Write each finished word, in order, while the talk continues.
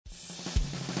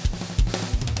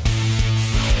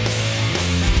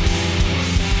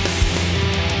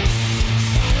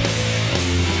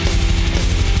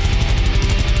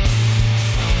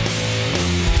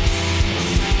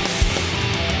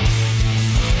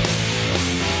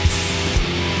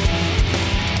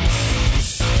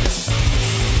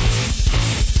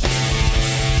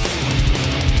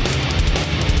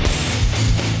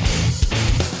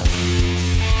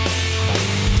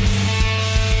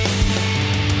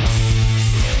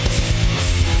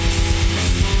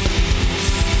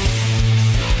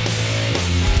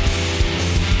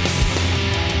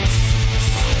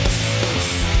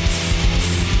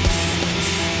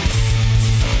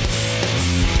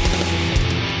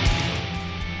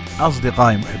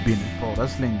أصدقائي محبين البرو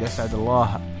رسلينج، أسعد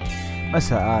الله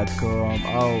مساءاتكم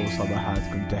أو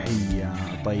صباحاتكم، تحية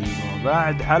طيبة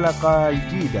بعد حلقة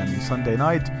جديدة من ساندي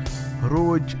نايت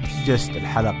هروج جست،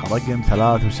 الحلقة رقم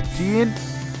 63،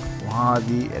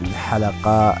 وهذه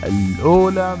الحلقة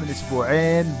الأولى من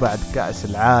أسبوعين بعد كأس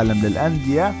العالم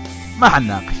للأندية. ما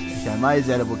حنناقش عشان ما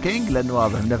يزعل أبو كينج لأنه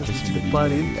واضح منافس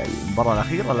المباراة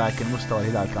الأخيرة، لكن مستوى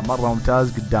الهلال كان مرة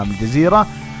ممتاز قدام الجزيرة،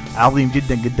 عظيم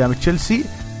جدا قدام تشيلسي،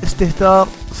 استهتار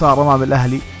صار امام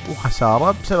الاهلي،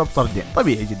 وخساره بسبب طردين.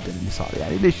 طبيعي جدا اللي صار،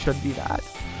 يعني ليش شدين عاد.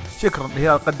 شكرا،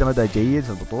 الهلال قدم اداء جيد في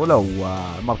البطوله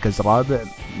ومركز رابع،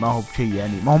 ما هو بشيء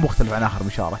يعني ما هو مختلف عن اخر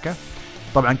مشاركه.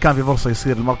 طبعا كان في فرصه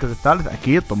يصير المركز الثالث،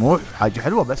 اكيد طموح حاجه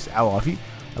حلوه، بس عوافي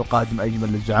القادم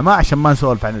اجمل للزعماء. عشان ما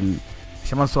نسولف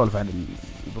عن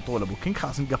البطوله ابو كينج،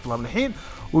 خلاص نقفلها من الحين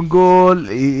ونقول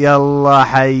يلا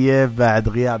حي بعد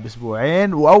غياب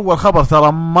اسبوعين. واول خبر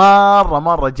ترى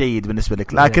مره جيد بالنسبه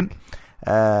لك، لكن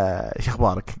ايش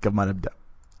اخبارك قبل ما نبدا؟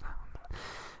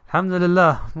 الحمد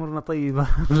لله امورنا طيبه.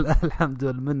 الحمد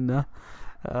لله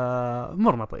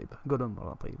امورنا طيبه، قولوا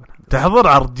امورنا طيبه. تحضر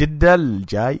عرض جده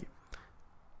الجاي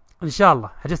ان شاء الله.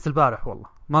 حجزت البارح والله،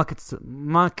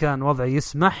 ما كان وضعي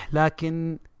يسمح،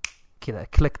 لكن كذا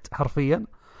كلكت حرفيا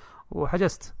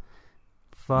وحجزت.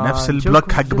 نفس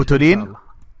البلوك حق بوتولين،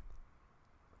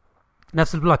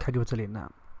 نفس البلوك حق بوتولين، نعم.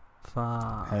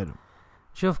 حلو،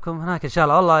 شوفكم هناك ان شاء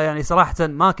الله. والله يعني صراحه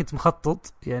ما كنت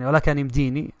مخطط يعني، ولا كان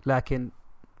يمديني، لكن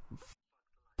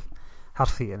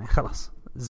حرفيا يعني خلاص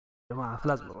يا جماعه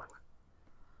فلازم نروح.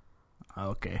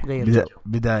 اوكي،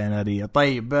 بدايه ناريه.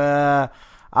 طيب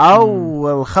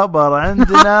اول خبر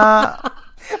عندنا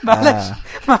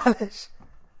معلش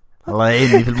الله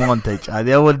يعيني في المونتاج،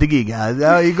 هذه اول دقيقه.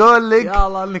 هذا يقول لك يا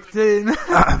الله النكتين.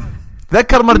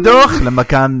 ذكر مردوخ لما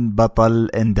كان بطل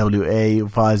NWA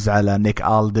وفاز على نيك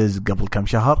آلدز قبل كم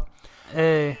شهر.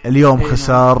 اليوم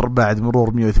خسر بعد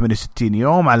مرور 168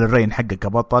 يوم على الرين حقه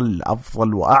كبطل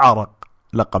أفضل وأعرق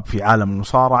لقب في عالم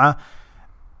المصارعة،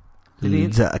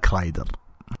 زاك رايدر.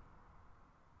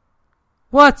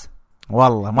 وات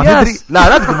والله ما تدري؟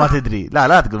 لا تقول ما تدري،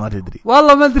 لا تقول ما تدري،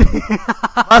 والله ما ادري.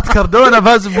 مات كاردونا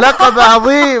فاز بلقب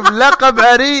عظيم، لقب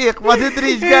عريق، ما تدري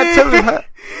ايش قاعد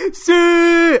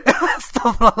تسوي.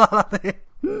 استغفر الله العظيم.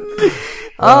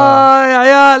 يا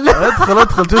عيال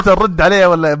ادخل تويتر رد عليه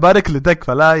ولا بارك لي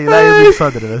تكفى، لا يضيق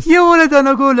صدري. بس يا ولد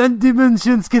انا اقول عندي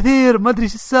منشنز كثير، ما ادري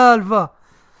ايش السالفه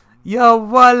يا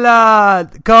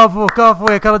ولد. كافو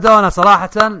يا كاردونا، صراحه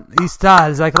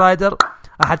يستاهل. زاك رايدر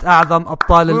احد اعظم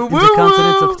ابطال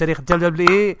الانتركونتيننتال في تاريخ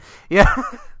WWE،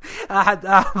 احد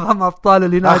اعظم ابطال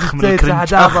اليونايتد ستيتس،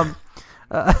 احد اعظم.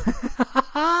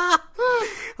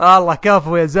 الله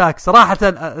كافو يا زاك صراحه.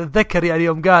 اتذكر يعني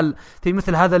يوم قال في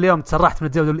مثل هذا اليوم تسرحت من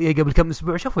WWE قبل كم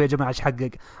اسبوع. شوفوا يا جماعه ايش حقق،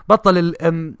 بطل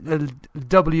ال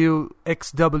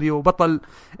WXW وبطل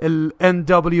ال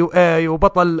NWA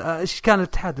وبطل ايش كان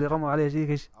الاتحاد اللي رموا عليه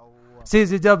ايش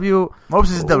CCW، مو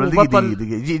CCW،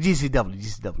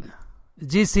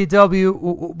 GCW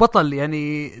وبطل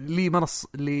يعني لي منص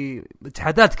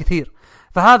لاتحادات كثير.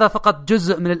 فهذا فقط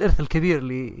جزء من الإرث الكبير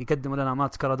اللي يقدمه لنا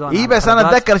مات كاردونا. إيه بس أنا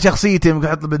أتذكر شخصيتي ممكن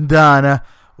أحط بندانة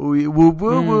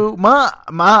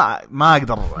ما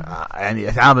أقدر يعني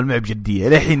أتعامل معه بجدية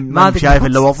لحين ما شايف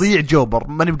إلا وضيع جوبر،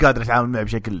 ماني بقادر أتعامل معه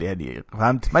بشكل يعني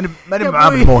فهمت، ماني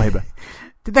معامل موهبة.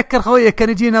 تذكر خويا كان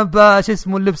يجينا بش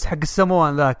اسمه اللبس حق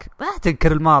السموان ذاك، ما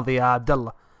تذكر الماضي يا عبد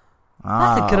الله.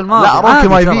 لا تذكر الماضي. لا روكي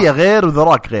مايفيا غير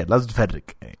وذراك غير، لازم تفرق.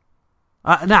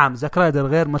 نعم زاك رايدر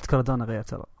غير، مات كاردونا غير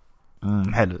ترى.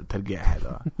 حلو، ترقيع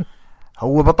حلو.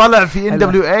 هو بطلع في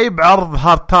NWA بعرض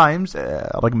هارد تايمز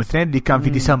رقم 2 اللي كان في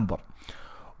ديسمبر،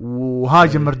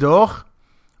 وهاجم مردوخ،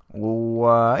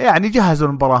 ويعني جهزوا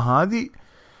المباراة هذه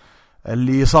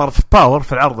اللي صارت في باور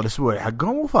في العرض الأسبوعي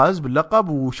حقهم، وفاز باللقب.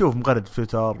 وشوف مقرد في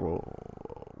تويتر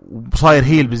وصاير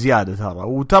هيل بزيادة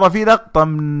وترى في لقطة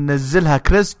منزلها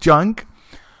كريس جانك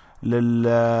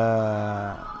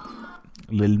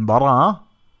للمباراة،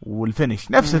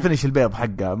 والفينش نفس الفينش البيض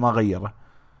حقه ما غيره،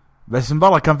 بس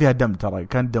المباراة كان فيها دم، ترى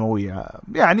كانت دموية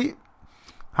يعني.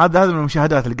 هذا من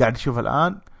المشاهدات اللي قاعد تشوفها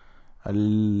الآن.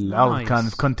 العرض كان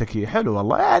في كونتاكي حلو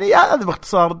والله، يعني هذا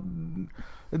باختصار.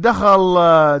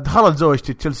 دخلت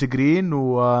زوجتي تشيلسي جرين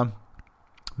وما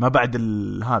بعد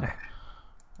هذا،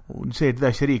 ونسيت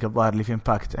ذا شريك الظاهر اللي في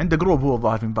امباكت، عنده جروب هو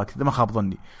الظاهر في امباكت اذا ما خاب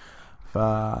ظني.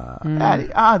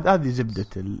 يعني هذه زبدة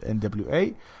ال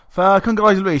NWA.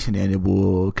 فكونجراتيوليشن يعني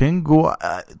ابو كينج.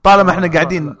 وطالما احنا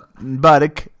قاعدين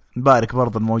نبارك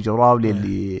برضه الموجة وراولي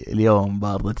اللي اليوم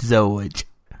برضه تزوج.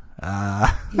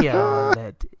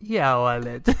 يا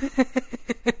ولد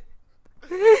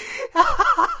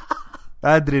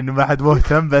ادري انه ما حد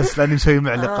مهتم بس لاني مسوي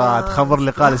معلقات خبر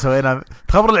اللقاء اللي سوينا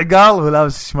تخبر العقال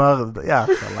ولابس شماغ يا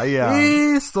اخي الله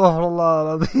يا استغفر الله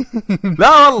العظيم.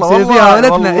 لا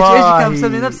والله ايش كان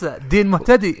مسمي نفسه دين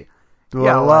مهتدي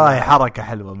والله حركة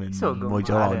حلوة من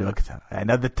موجود وقتها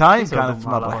يعني هذا التايم كانت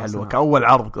مرة حلوة كأول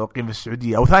عرض أقيم في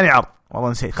السعودية أو ثاني عرض والله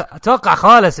نسيت أتوقع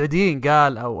خالة سعوديين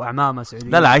قال أو أعمامة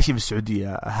سعوديين لا عايشين في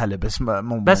السعودية هلا بس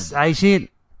بس عايشين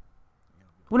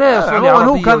ولا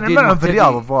هو كان معهم في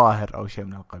الرياض الظاهر أو شيء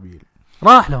من القبيل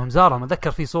راح لهم زارهم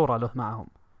أتذكر في صورة له معهم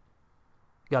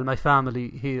قال my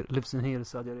family here lives in here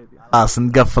Saudi Arabia.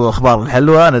 نقفل الأخبار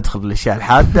الحلوة ندخل بالأشياء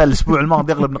الحادة. الأسبوع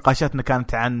الماضي أغلب نقاشاتنا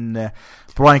كانت عن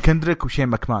براين كندريك وشين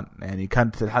ماكمان يعني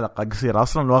كانت الحلقة قصيرة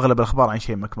أصلا وأغلب الأخبار عن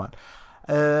شين ماكمان.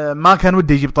 ما كان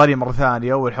ودي يجيب طاري مرة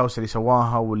ثانية والحوسة اللي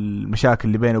سواها والمشاكل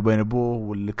اللي بينه وبين أبوه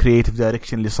والكرياتيف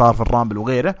دايركشن اللي صار في الرامبل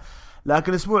وغيره.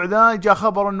 لكن الأسبوع ذا جاء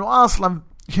خبر أنه أصلا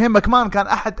شين ماكمان كان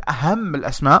أحد أهم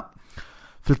الأسماء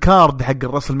في الكارد حق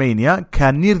الرسلمانيا.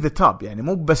 كان نير ذا توب يعني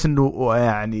مو بس انه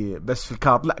يعني بس في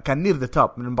الكارد لا كان نير ذا توب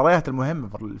من المباريات المهمه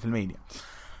في المانيا.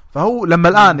 فهو لما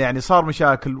الان يعني صار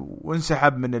مشاكل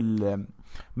وانسحب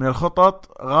من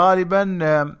الخطط غالبا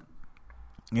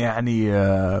يعني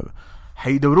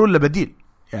حيدورون له بديل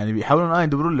يعني بيحاولون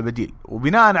يدورون له بديل.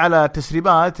 وبناء على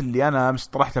تسريبات اللي انا امس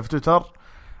طرحتها في تويتر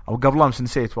او قبل امس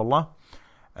نسيت والله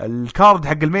الكارد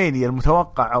حق المانيا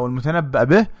المتوقع او المتنبأ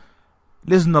به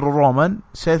ليزنر ورومان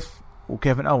سيث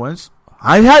وكيفن أوينز.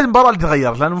 هذه المباراة اللي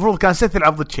تغيرت لأن المفروض كان سيث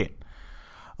يلعب ضد شين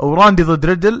وراندي ضد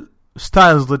ريدل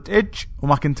ستايلز ضد إيدج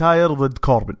وماكنتاير ضد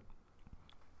كوربن.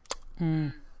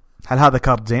 هل هذا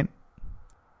كارد زين؟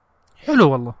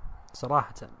 حلو والله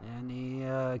صراحة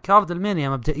يعني كارد المانيا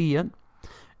مبدئيا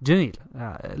جميل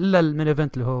إلا المين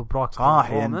إيفنت اللي هو بروك صح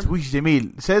يعني وش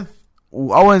جميل سيث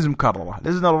وأوينز مكررة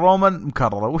ليزنر ورومان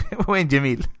مكررة وين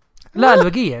جميل لا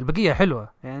البقية حلوة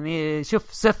يعني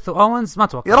شوف سيث وأوينز ما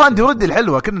توقع راندي ورد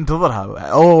الحلوة كنا ننتظرها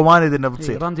ما ندري انها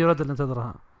بتصير راندي ورد اللي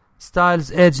ننتظرها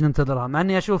ستايلز ايدج ننتظرها مع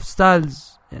اني اشوف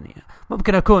ستايلز يعني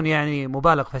ممكن اكون يعني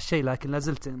مبالغ في هالشيء لكن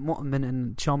لازلت مؤمن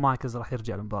ان شون مايكلز راح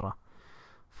يرجع للمباراة.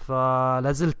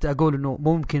 فلازلت اقول انه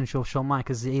ممكن نشوف شون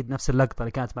مايكلز يعيد نفس اللقطة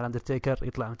اللي كانت مع الاندرتيكر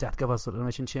يطلع من تحت قفص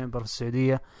الانيميشن تشامبر في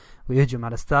السعودية ويهجم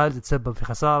على ستايلز يتسبب في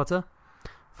خسارته.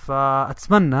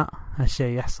 فأتمنى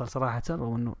هالشيء يحصل صراحة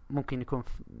وإنه ممكن يكون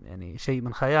يعني شيء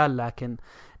من خيال لكن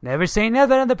never say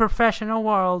never in the professional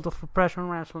world of professional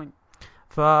wrestling.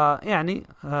 فيعني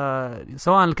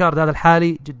سواء الكارد هذا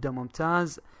الحالي جدا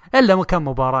ممتاز إلا كم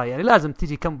مباراة يعني لازم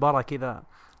تيجي كم مباراة كذا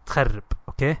تخرب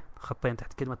أوكي خطين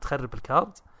تحت كلمة تخرب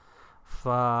الكارد.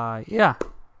 فيا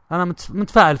أنا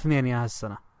متفائل في مانيا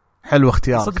هالسنة. حلو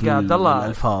اختيارك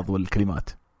للألفاظ والكلمات.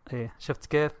 إيه شفت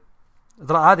كيف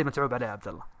هذه متعوب عليه عبد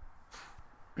الله.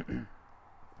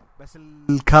 بس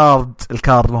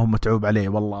الكارد ما هو متعوب عليه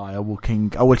والله يا ابو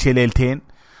كينج. اول شيء ليلتين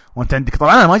وانت عندك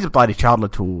طبعا انا ما اجيب طاري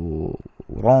شارلوت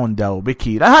وروندا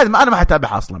وبيكي لا هذا انا ما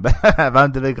حتابعها اصلا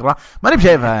فهمت الفكره ما نبي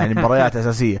شايفها يعني مباريات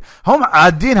اساسيه هم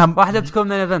عادينها واحده بتكون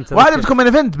من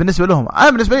ايفنت بالنسبه لهم. انا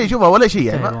بالنسبه لي اشوفها ولا شيء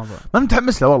يعني ما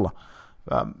متحمس له والله.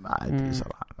 عادي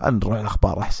صراحه نروح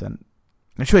الاخبار احسن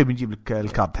شوي بنجيب لك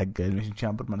الكارد حق الميشن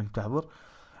تشامبر ما انك تحضر.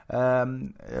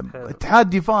 اتحاد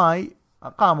ديفاي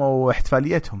قاموا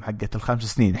احتفاليتهم حقت 5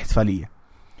 سنين احتفالية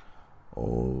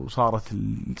وصارت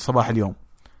صباح اليوم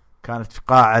كانت في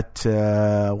قاعة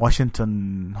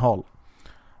واشنطن هول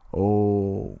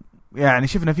ويعني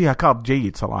شفنا فيها كارد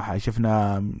جيد صراحة.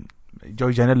 شفنا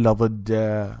جوي جانيلا ضد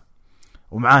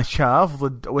ومعاه شاف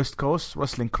ضد ويست كوست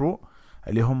رسلينج كرو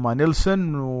اللي هم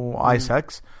نيلسون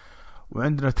وايساكس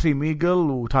وعندنا تري ميجل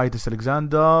وتايتس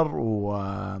الكساندر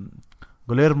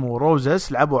غوليرمو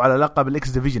روزس لعبوا على لقب الاكس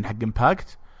ديفيجن حق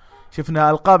امباكت. شفنا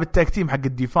القاب التاك تيم حق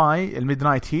الديفاي الميد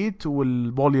نايت هيت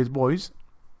والبوليز بويز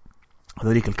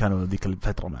هذوليك اللي كانوا ذيك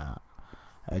الفتره مع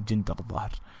جندر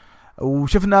الظاهر.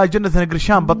 وشفنا جوناثان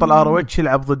غريشام بطل اروتش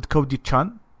يلعب ضد كودي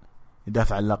تشان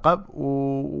يدافع عن اللقب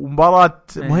ومباراه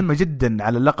مهمه جدا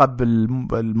على اللقب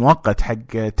المؤقت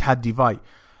حق اتحاد ديفاي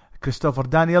كريستوفر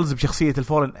دانييلز بشخصيه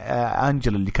الفورن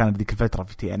انجل اللي كانت ذيك الفتره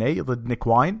في تي ان اي ضد نيك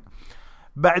واين.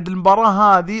 بعد المباراة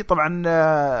هذه طبعا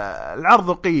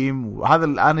العرض قيم وهذا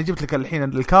أنا جبت لك الحين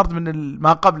الكارد من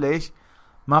ما قبل إيش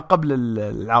ما قبل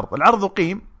العرض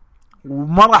قيم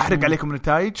وما راح أحرق عليكم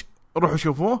النتائج روحوا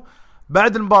شوفوه.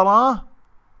 بعد المباراة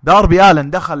داربي آلن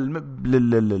دخل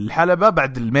للحلبة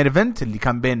بعد المين ايفنت اللي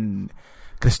كان بين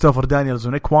كريستوفر دانييلز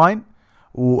ونيك واين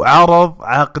وعرض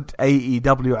عقد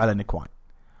AEW على نيك واين.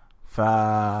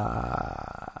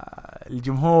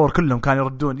 فالجمهور كلهم كانوا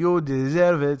يردون you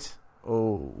deserve it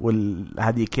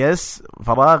والهديك يس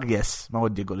فراغ يس ما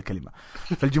ودي أقول الكلمة.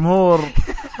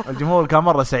 فالجمهور كان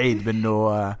مرة سعيد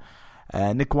بأنه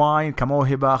نيك واين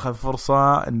كموهبة أخذ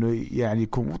فرصة إنه يعني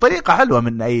يكون وطريقة حلوة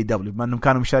من أي دبليو بما إنهم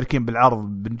كانوا مشاركين بالعرض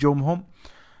بنجومهم.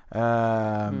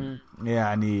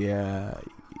 يعني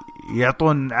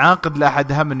يعطون عقد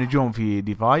لأحد أهم النجوم في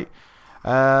ديفاي.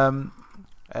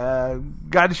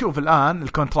 قاعد يشوف الآن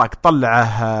الكونتراكت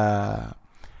طلعه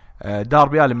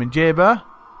داربي آلن من جيبه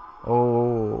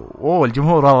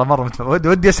الجمهور والله مرة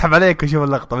ودي أسحب عليك وشوف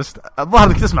اللقطة بس الظاهر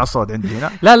إنك تسمع الصوت عندي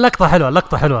هنا. لا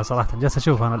اللقطة حلوة صراحة جالس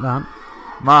أشوفها أنا الآن.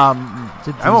 ما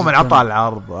عموما عطاه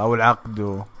العرض أو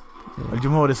العقد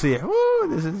والجمهور يصيح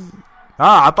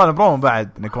عطانا بروم بعد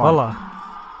نكوان والله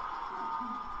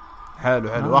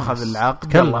حلو أخذ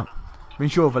العقد. يلا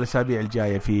بنشوف الأسابيع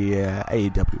الجاية في أي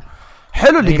دبليو.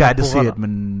 حلو اللي قاعد يصير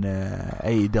من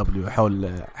أي دبليو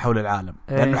حول العالم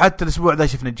لأنه حتى الأسبوع ذا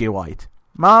شفنا جي وايت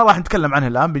ما راح نتكلم عنه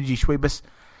الآن بنجي شوي بس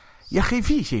يا أخي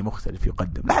في شيء مختلف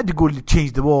يقدم. لا حد يقول تشينج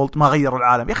ذا وورلد ما غيروا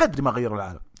العالم يا خدري ما غيروا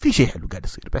العالم في شيء حلو قاعد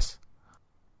يصير بس.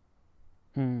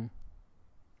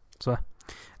 صح.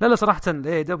 لا صراحة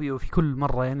الاي دبليو في كل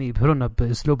مرة يعني يبهرونا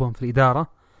بأسلوبهم في الإدارة.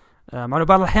 مع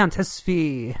بعض الأحيان تحس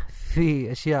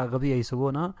في أشياء غبية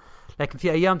يسوونها لكن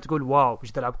في أيام تقول واو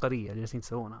وش ذا العبقرية اللي جالسين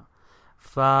يسوونها.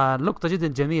 فالنقطة جدا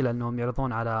جميلة أنهم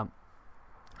يعرضون على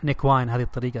نيك واين هذه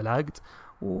الطريقة العقد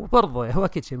وبرضه هو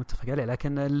أكيد شيء متفق عليه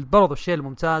لكن برضه الشيء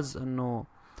الممتاز أنه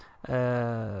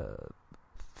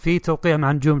في توقيع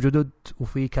مع نجوم جدد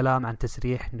وفي كلام عن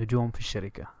تسريح نجوم في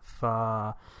الشركة.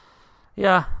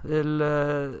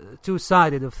 two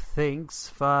sided of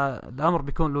things فالأمر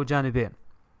بيكون له جانبين.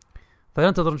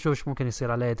 فينتظر نشوف ايش ممكن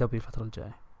يصير على دبليو الفترة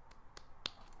الجاية.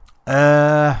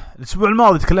 الأسبوع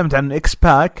الماضي تكلمت عن إكس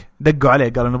باك دقوا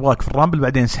عليه قالوا نبغاك في الرامبل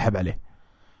بعدين سحب عليه.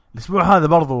 الأسبوع هذا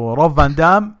برضو روب فان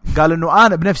دام قال إنه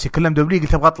أنا بنفسي كلمت دبليو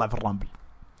قلت أبغى أطلع في الرامبل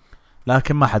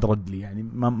لكن ما حد رد لي يعني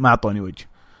ما أعطوني وجه.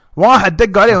 واحد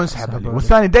دقوا عليه ونسحب عليه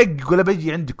والثاني دق يقول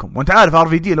بيجي عندكم وأنت عارف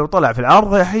RVD لو طلع في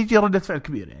العرض حيجي ردة فعل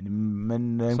كبير يعني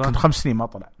من يمكن 5 سنين ما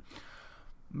طلع.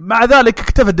 مع ذلك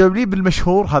اكتفى دبليو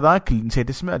بالمشهور هذاك اللي نسيت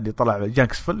اسمه اللي طلع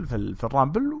جانكس في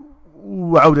الرامبل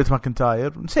وعودة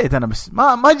ماكنتاير نسيت أنا بس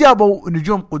ما جابوا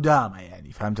نجوم قدامى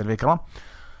يعني فهمت الفكرة.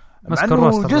 مع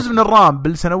أنه جزء من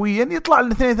الرامبل سنويا يطلع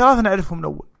لنا 2-3 نعرفهم من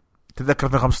أول. تذكر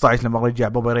في 15 لما رجع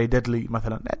بوبي راي ديدلي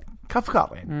مثلا يعني كافكار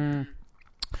يعني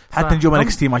حتى نجوم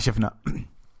NXT ما شفنا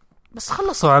بس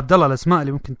خلصوا عبد الله الأسماء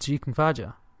اللي ممكن تجيك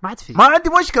مفاجأة ما عندي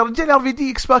مشكلة رجال RVD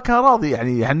إكس باك كان راضي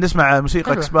يعني نسمع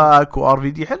موسيقى إكس باك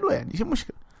وRVD حلوة يعني شو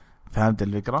مشكلة فهمت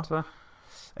الفكرة صح.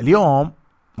 اليوم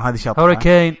هذه شاطرة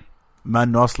هوريكين ما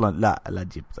انه اصلا لا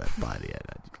تجيب طاري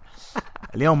لا تجيب.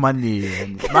 اليوم ما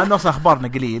انه اصلا اخبارنا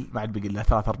قليل ما عاد بقي له 3-4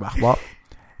 اخبار.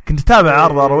 كنت اتابع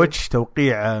عرض هروج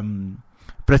توقيع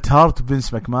بريت هارت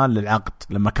وفينس ماكمان للعقد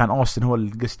لما كان اوستن هو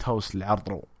الجست هاوس للعرض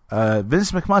رو.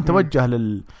 فينس ماكمان توجه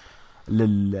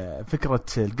للفكرة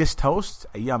الجست هاوس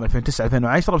ايام 2009-2010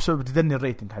 بسبب تدني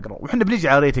الريتنج حق رو وحنا بنيجي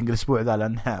على ريتنج الاسبوع ذا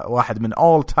لانها واحد من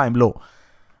اول تايم لو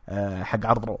حق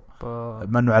عرض رو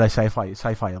منه على ساي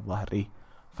فاي الظاهر ايه.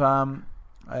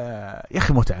 يا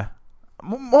اخي متعه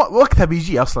وقتها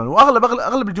بيجي اصلا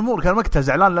واغلب الجمهور كان وقتها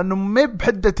زعلان لانه ما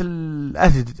بحده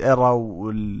الاتيتيود ايرا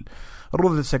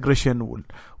والرودلس اجريشن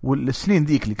والسنين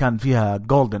ذيك اللي كان فيها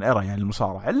جولدن ايرا يعني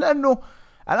المصارعه الا انه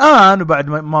الان وبعد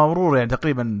ما مرور يعني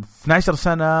تقريبا 12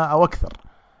 سنه او اكثر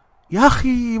يا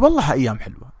اخي والله ايام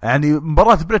حلوه يعني.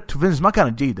 مباراه بريت وفينز ما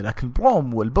كانت جيده لكن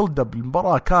البروم والبيلد اب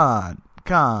المباراه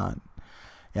كان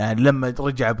يعني لما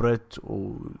رجع بريت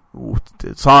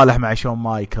وتصالح مع شون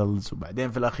مايكلز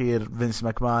وبعدين في الأخير فينس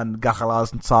ماكمان قال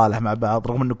خلاص نتصالح مع بعض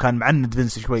رغم أنه كان معند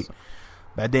فينس شوي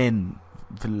بعدين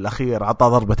في الأخير عطى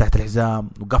ضربة تحت الحزام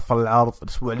وقفل العرض.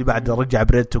 الأسبوع اللي بعد رجع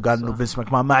بريت وقال أنه فينس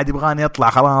ماكمان ما عاد يبغاني يطلع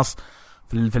خلاص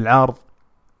في العرض.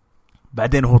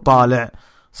 بعدين هو طالع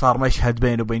صار مشهد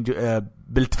بينه وبين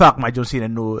بالاتفاق مع جون سينا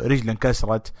أنه رجله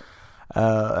انكسرت.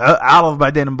 عرض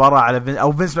بعدين مباراة على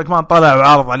أو فينس ماكمان طلع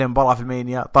وعرض عليه مباراة في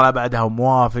المانيا طلع بعدها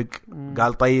وموافق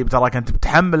قال طيب ترى كنت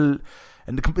بتحمل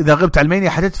انك اذا غبت على المانيا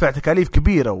حتدفع تكاليف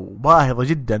كبيرة وباهظة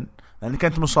جدا لانك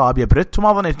كنت مصاب يا بريت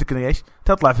وما ظنيت انك ايش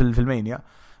تطلع في المانيا.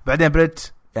 بعدين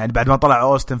بريت يعني بعد ما طلع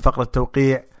اوستن فقرة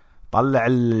توقيع طلع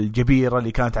الجبيرة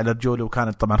اللي كانت على رجوله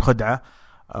وكانت طبعا خدعة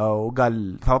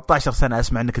وقال 13 سنة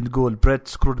اسمع انك تقول بريت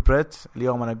سكرود بريت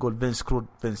اليوم انا اقول فينس سكرود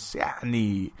فينس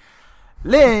يعني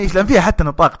ليش؟ لأن فيها حتى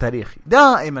نطاق تاريخي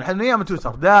دائما حتى من أيام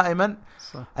تويتر دائما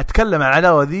صح. أتكلم عن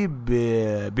العداوة ذي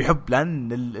بحب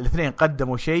لأن الاثنين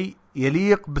قدموا شيء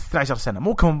يليق بال12 سنة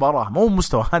مو كمباراة مو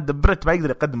مستوى هذا بريت ما يقدر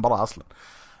يقدم مباراة أصلا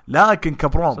لكن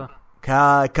كبروم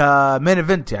كمين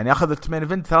إيفنت يعني أخذت مين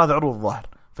إيفنت 3 عروض ظاهر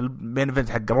في المين إيفنت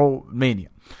حق رو مانيا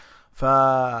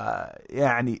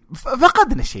يعني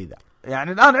فقدنا الشيء ذا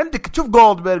يعني. الآن عندك تشوف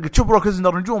جولدبرغ تشوف بروك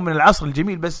ليزنر نجوم من العصر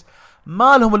الجميل بس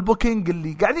ما لهم البوكينج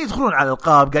اللي قاعدين يدخلون على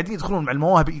القاب، قاعدين يدخلون مع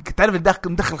المواهب، تعرف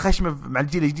الداخل مدخل خشمه مع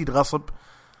الجيل الجديد غصب.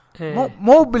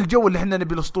 مو بالجو اللي احنا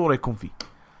نبي الاسطوره يكون فيه.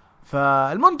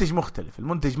 فالمنتج مختلف،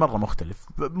 المنتج مره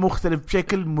مختلف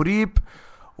بشكل مريب.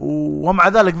 ومع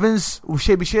ذلك فينس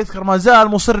والشيء بشيء يذكر ما زال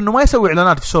مصر انه ما يسوي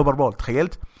اعلانات في سوبر بول.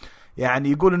 تخيلت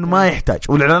يعني يقول انه ما يحتاج،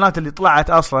 والاعلانات اللي طلعت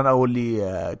اصلا او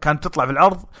اللي كانت تطلع في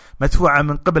العرض مدفوعه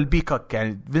من قبل بيكوك.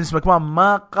 يعني فينس ماكمان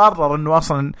ما قرر انه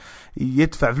اصلا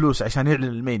يدفع فلوس عشان يعلن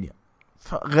المانيا.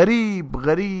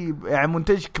 غريب يعني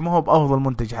منتجك ما هو بافضل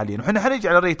منتج حاليا. وحنا حنيجي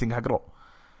على ريتنج حق رو،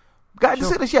 قاعد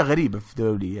يصير اشياء غريبه في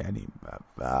دولي. يعني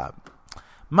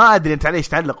ما ادري انت عليش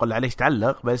تعلق ولا عليش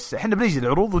تعلق، بس احنا بنيجي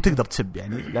العروض وتقدر تسب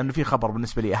يعني، لانه في خبر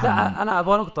بالنسبه لي اهم. لا انا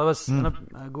ابغى نقطه بس انا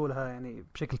اقولها يعني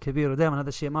بشكل كبير، ودائما هذا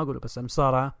الشيء ما اقوله بس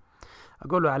المصارعه،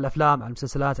 اقوله على الافلام، على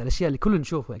المسلسلات، على الاشياء اللي كلنا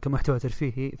نشوفها كمحتوى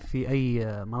ترفيهي في اي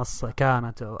منصه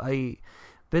كانت او اي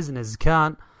بزنس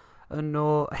كان،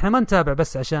 انه احنا ما نتابع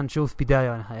بس عشان نشوف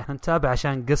بدايه ونهايه، احنا نتابع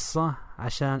عشان قصه،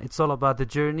 عشان it's all about the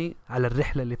journey، على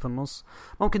الرحله اللي في النص.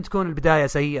 ممكن تكون البدايه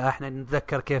سيئه، احنا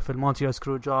نتذكر كيف المونتيو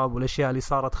سكرو جوب والاشياء اللي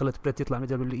صارت خلت بريت يطلع من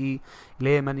WWE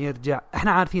ليه من يرجع،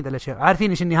 احنا عارفين ذا الاشياء، عارفين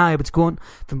ايش النهايه بتكون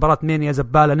في مباراه مانيا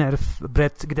زباله، نعرف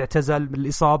بريت قد اعتزل من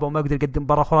الاصابه وما قدر يقدم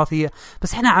مباراه خرافيه،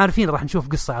 بس احنا عارفين راح نشوف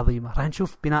قصه عظيمه، راح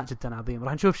نشوف بناء جدا عظيم،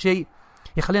 راح نشوف شيء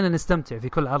يخلينا نستمتع في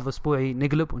كل عرض اسبوعي،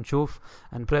 نقلب ونشوف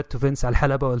ان بريت وفينس على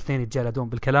الحلبة والاثنين يتجالدون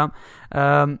بالكلام.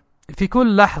 في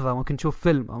كل لحظة ممكن تشوف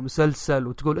فيلم او مسلسل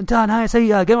وتقول انتهى نهاية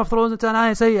سيئة، جيم اوف ثرونز انتهى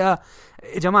نهاية سيئة.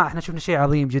 يا جماعة احنا شفنا شيء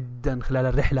عظيم جدا خلال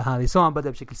الرحلة هذه، سواء بدأ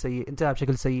بشكل سيء انتهى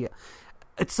بشكل سيء.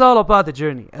 It's all about the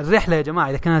journey. الرحلة يا جماعة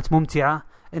اذا كانت ممتعة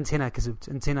انت هنا كسبت،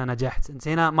 انت هنا نجحت، انت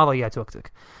هنا ما ضيعت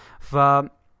وقتك.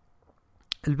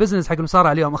 البزنس حق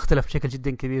المصارعة اليوم اختلف بشكل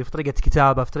جدا كبير في طريقة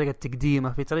كتابة، في طريقة تقديمه،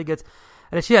 في طريقة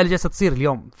الاشياء اللي جالسة تصير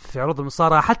اليوم في عروض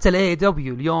المصارعة. حتى الاي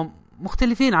دبليو اليوم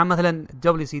مختلفين عن مثلا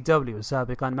WCW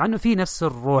سابقا، مع انه في نفس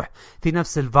الروح، في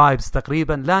نفس الفايبس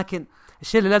تقريبا، لكن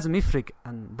الشيء اللي لازم يفرق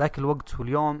عن ذاك الوقت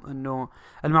واليوم انه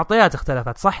المعطيات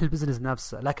اختلفت. صح البزنس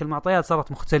نفسه، لكن المعطيات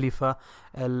صارت مختلفة،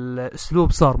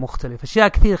 الاسلوب صار مختلف، اشياء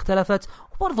كثير اختلفت،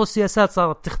 وبرضو السياسات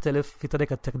صارت تختلف في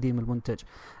طريقة تقديم المنتج،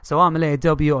 سواء من الاي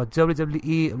دبليو او WWE.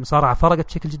 المصارعة فرقت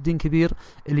بشكل جدا كبير.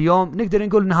 اليوم نقدر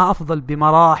نقول انها افضل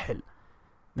بمراحل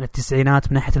من التسعينات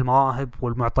من ناحية المواهب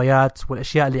والمعطيات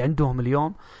والأشياء اللي عندهم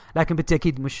اليوم، لكن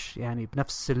بالتأكيد مش يعني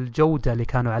بنفس الجودة اللي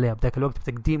كانوا عليها بذاك الوقت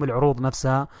بتقديم العروض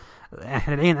نفسها.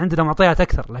 احنا الحين عندنا معطيات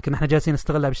أكثر، لكن احنا جالسين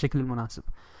نستغلها بالشكل المناسب.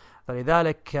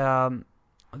 فلذلك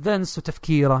فينس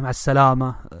وتفكيره مع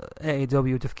السلامة،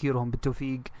 AEW تفكيرهم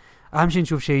بالتوفيق. أهم شيء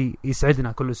نشوف شيء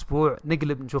يسعدنا كل أسبوع،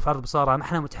 نقلب نشوف عرض بصارة ما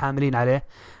احنا متحاملين عليه،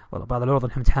 والله بعض العروض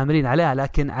احنا متحاملين عليها،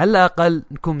 لكن على الأقل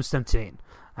نكون مستمتعين،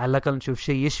 على الأقل نشوف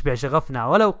شيء يشبع شغفنا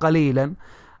ولو قليلا.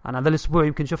 أنا ذا الأسبوع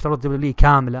يمكن شفت عروض WWE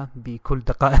كاملة بكل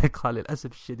دقائقها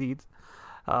للأسف الشديد،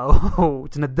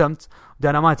 وتندمت.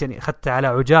 دينامات يعني أخذتها على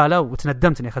عجالة،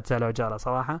 وتندمت إني أخذتها على عجالة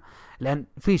صراحة، لأن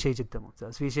في شيء جدا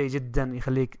ممتاز، في شيء جدا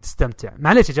يخليك تستمتع.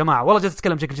 معليش يا جماعة والله جالس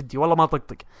أتكلم بشكل جدي، والله ما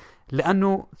طقطق،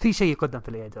 لأنه في شيء يقدم في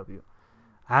الاي دبليو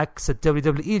عكس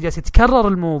WWE جالس يتكرر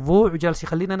الموضوع وجالس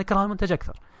يخلينا نكره المنتج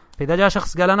أكثر. فإذا جاء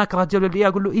شخص قال أنا أكره WWE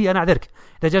أقول له إيه أنا أعذرك.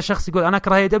 إذا جاء شخص يقول أنا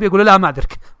أكره AEW أقول له لا ما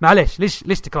أعذرك، معليش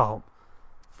ليش تكرههم؟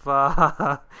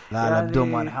 لا يعني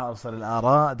بدون ما نحاصر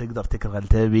الآراء تقدر تكره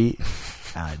التبي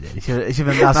عادي. شوف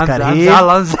الناس كارهين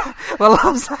والله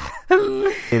امزح.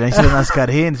 إذا نشوف الناس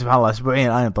كارهين سبحان الله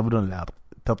أسبوعين يطبلون العرض،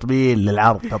 تطبيل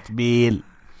للعرض، تطبيل.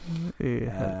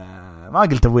 ما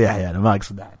قلت أبوي أحيانا ما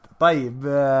أقصد أحد. طيب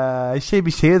الشيء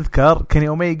بالشيء يذكر كيني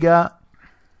أوميجا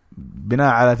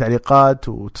بناء على تعليقات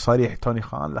وتصاريح توني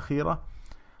خان الأخيرة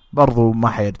برضو ما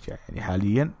حيرجع يعني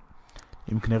حاليا،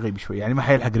 يمكن يغيب شوي يعني ما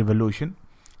حيلحق ريفولوشن.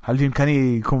 هل في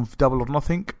إمكانية يكون في دبل اور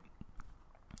نوثينج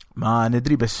ما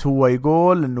ندري، بس هو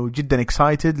يقول إنه جدا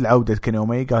اكسايتد لعودة كيني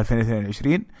أوميجا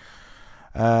 2022.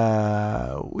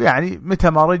 ويعني متى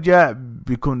ما رجع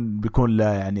بيكون له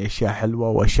يعني أشياء حلوة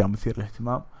وأشياء مثيرة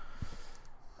للاهتمام.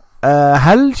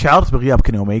 هل شعرت بغياب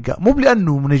كيني أوميجا؟ مو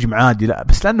لأنه نجم عادي لا،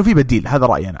 بس لأنه في بديل. هذا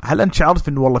رأيي أنا. هل أنت شعرت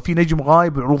إنه والله في نجم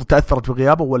غايب وعروض تأثرت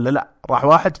بغيابه، ولا لا راح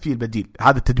واحد في البديل؟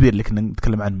 هذا التدبير اللي كنا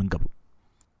نتكلم عنه من قبل.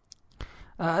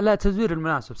 لا تدبير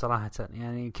المناسب صراحة.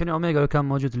 يعني كيني أوميجا لو كان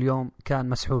موجود اليوم كان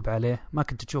مسحوب عليه، ما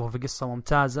كنت تشوفه في قصة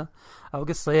ممتازة أو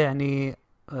قصة يعني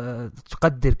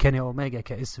تقدر كيني أوميجا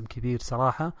كاسم كبير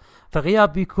صراحة.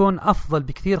 فغياب بيكون أفضل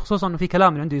بكثير، خصوصا أنه في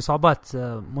كلام عنده إصابات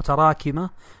متراكمة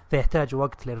فيحتاج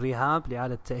وقت للريهاب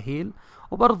لإعادة التأهيل،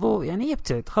 وبرضو يعني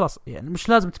يبتعد خلاص. يعني مش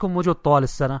لازم تكون موجود طوال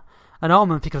السنة. أنا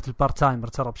أؤمن فكرة البارت تايمر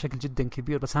ترى بشكل جدا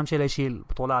كبير، بس أهم شيء لا يشيل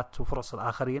بطولات وفرص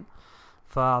الآخرين.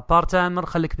 فبارت تايمر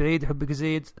خليك بعيد، حبك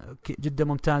يزيد، جدا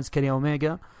ممتاز كيني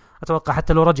أوميجا. اتوقع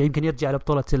حتى لو رجع يمكن يرجع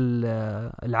لبطولة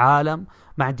العالم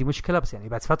ما عندي مشكلة، بس يعني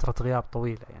بعد فترة غياب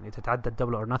طويلة يعني تتعدى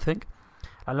دبل اور ناثينج.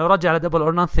 لو رجع على دبل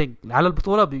اور ناثينج على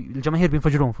البطولة الجماهير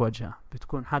بينفجرون في وجهه،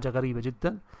 بتكون حاجة غريبة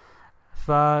جدا.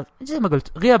 فزي ما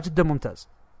قلت غياب جدا ممتاز،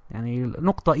 يعني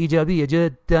نقطة إيجابية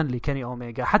جدا لكيني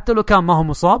أوميجا، حتى لو كان ما هو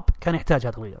مصاب كان يحتاج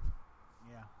هذا الغياب.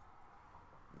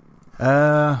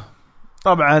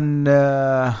 طبعا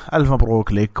ألف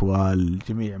مبروك لك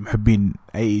والجميع محبين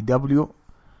أي دبليو.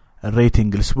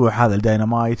 الريتنج الأسبوع هذا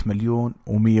الداينامايت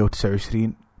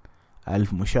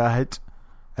 1,229,000 مشاهد،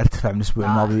 ارتفع من الأسبوع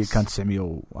الماضي كان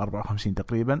 954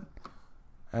 تقريبا.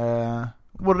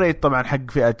 والريت طبعا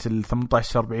حق فئة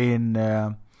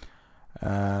 18-40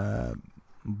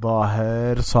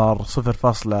 ظاهر صار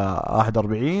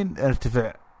 0.41،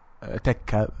 ارتفع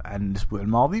تكة عن الأسبوع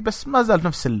الماضي، بس ما زال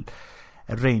نفس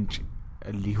الرينج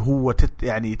اللي هو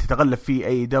يعني تتغلب فيه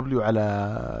أي دبليو على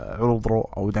عروض رو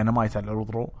أو داينامايت على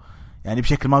عروض رو، يعني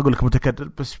بشكل ما أقول لك متكرر،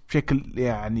 بس بشكل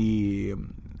يعني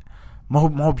ما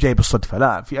هو بجاي بالصدفة،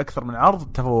 لا في أكثر من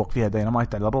عرض تفوق فيها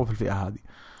داينامايت على رو في الفئة هذه.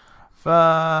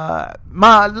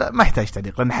 ما يحتاج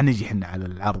تعليق لأن حنيجي حنا على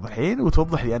العرض الحين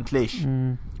وتوضح لي أنت ليش.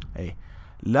 أي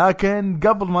لكن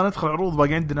قبل ما ندخل عروض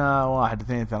باقي عندنا 1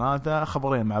 2 3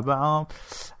 خبرين مع بعض.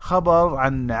 خبر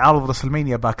عن عرض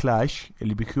رسلمانيا باكلاش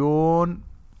اللي بيكون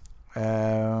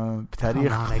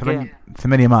بتاريخ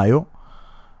 8 مايو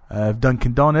في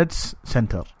دانكن دونتس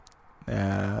سنتر.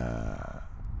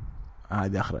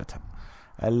 هذه آخرتها.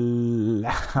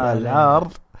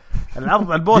 العرض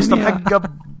على البوستر حقه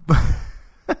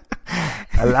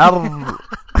العرض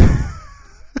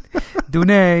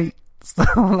دوني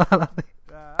والله العظيم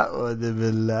أعوذ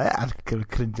بالله يعرف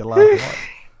كرنج الله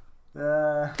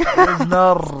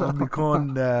ليزنر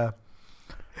بيكون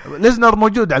ليزنر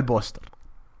موجود على البوستر،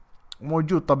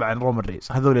 موجود طبعا رومان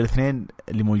ريز، هذول الاثنين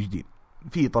اللي موجودين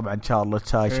في طبعا شارلوت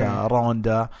ساشا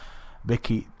روندا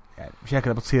بيكي، يعني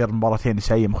بشكل بتصير مباراتين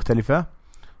نسائية مختلفة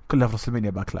كلها في رسلمانيا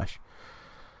باكلاش.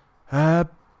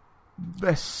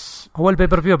 بس هو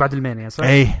البيبر فيو بعد المانيا صح؟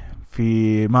 ايه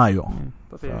في مايو.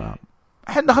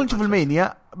 احنا خلينا نشوف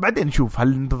المانيا بعدين نشوف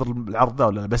هل ننتظر العرض ده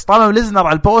ولا لا، بس طالما ليزنر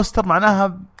على البوستر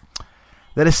معناها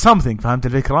there is something، فهمت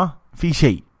الفكرة؟ في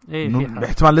شيء إيه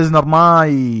احتمال ليزنر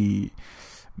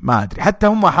ما ادري، حتى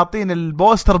هم حاطين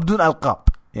البوستر بدون القاب،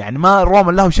 يعني ما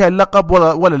رومان له شايل اللقب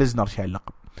ولا ليزنر شايل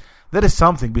اللقب. there is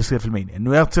something بيصير في المانيا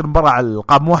انه يصير مباراة على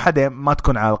القاب موحدة ما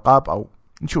تكون على القاب، او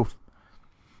نشوف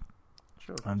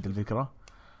فهمت الفكرة؟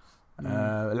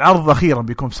 العرض اخيرا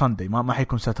بيكون في ساندي، ما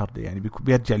حيكون ساتردي، يعني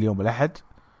بيرجع اليوم الاحد.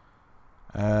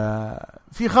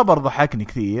 في خبر ضحكني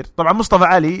كثير طبعا، مصطفى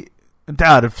علي انت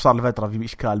عارف صار لفتره في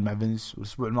اشكال مع فينس،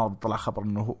 والاسبوع الماضي طلع خبر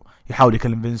انه هو يحاول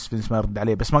يكلم فينس ما يرد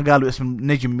عليه، بس ما قالوا اسم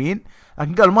نجم مين،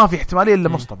 لكن قالوا ما في احتماليه الا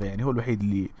مصطفى، يعني هو الوحيد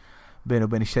اللي بينه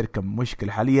وبين الشركه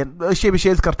مشكله حاليا. الشيء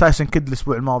بشيء يذكر تايسون كيد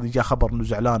الاسبوع الماضي جاء خبر انه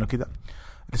زعلان وكذا،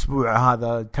 الاسبوع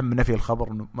هذا تم نفي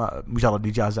الخبر انه مجرد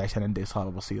اجازه عشان عنده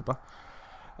اصابه بسيطه.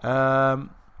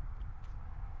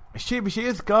 الشيء بشيء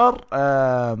يذكر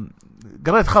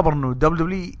قرأت خبر انه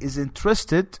WWE is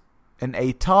interested in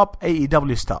a top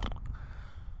AEW star.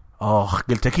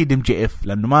 قلت اكيد MJF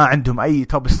لانه ما عندهم اي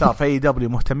توب ستار في AEW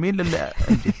مهتمين لا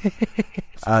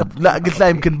قلت لا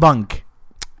يمكن بانك،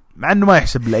 مع انه ما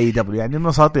يحسب لAEW يعني من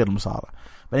اساطير المصارعه،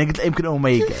 بعدين قلت لا يمكن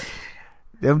اوميجا.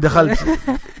 يوم دخلت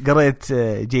قرأت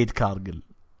جيد كارجل،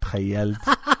 تخيلت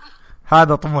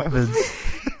هذا طموح بنز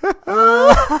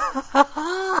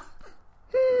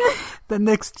the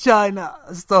next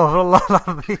China، استغفر الله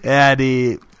العظيم.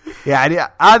 يعني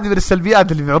هذه من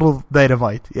السلبيات اللي في عروض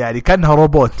داينامايت، يعني كانها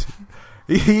روبوت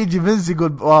يجي بنز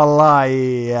يقول والله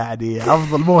يعني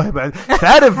افضل موهبه،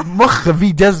 تعرف مخ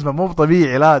فيه جزمه مو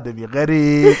طبيعي، لا دمي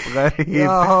غريب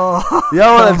يا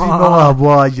ولد في مواهب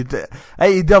واجد.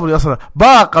 اي دبليو اصلا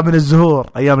باقه من الزهور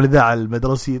ايام الاذاعه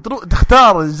المدرسيه،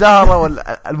 تختار الزهره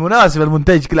والمناسبه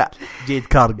المنتج، لا جيد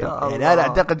كارجل، يعني انا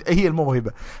اعتقد هي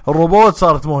الموهبه، الروبوت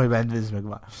صارت موهبه عند بنز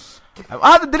مقبع.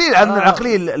 هذا الدليل على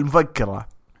العقليه المفكره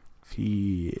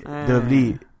في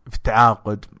دبليو في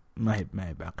التعاقد ما هي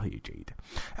بعقلية جيدة.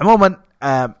 عموما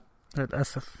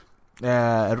للأسف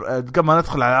قبل ما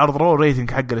ندخل على عرض رو،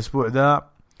 ريتنج حق الأسبوع ذا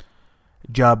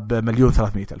جاب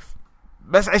 1,300,000،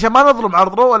 بس عشان ما نظلم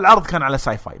عرض رو، العرض كان على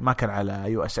ساي فاي ما كان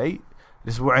على USA.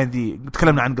 الأسبوعين ذي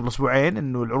تكلمنا عن قبل أسبوعين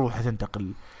إنه العروض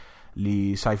حتنتقل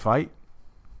لساي فاي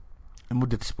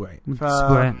لمدة أسبوعين.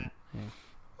 ما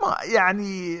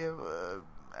يعني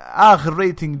آخر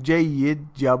ريتنج جيد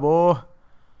جابوه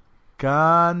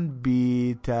كان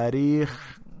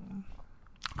بتاريخ،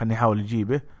 خلني احاول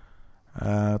اجيبه،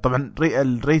 طبعا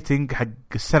الريتنج حق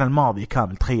السنه الماضيه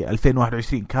كامل، تخيل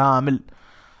 2021 كامل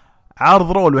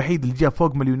عرض رو الوحيد اللي جاب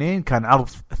فوق مليونين كان عرض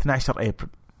 12 ابريل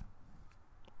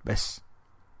بس.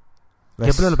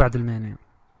 قبل ولا بعد المانيا؟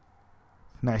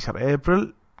 12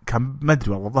 ابريل كان ما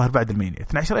ادري والله الظاهر بعد المانيا.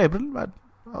 12 ابريل بعد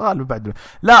غالبا بعد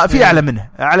لا في اعلى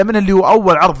منه اللي هو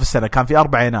اول عرض في السنه كان في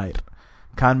 4 يناير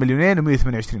كان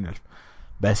 2,128,000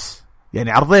 بس.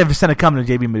 يعني عرضين في السنه كامله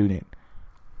جايبين مليونين.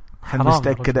 خلينا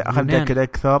نتاكد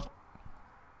اكثر.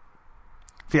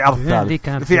 في عرض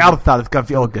ثالث كان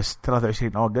في اوغست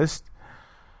 23 اوغست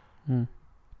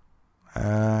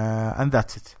and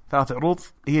that's it. 3 عروض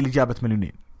هي اللي جابت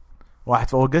مليونين. واحد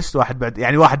في اوغست واحد بعد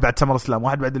يعني واحد بعد سمر اسلام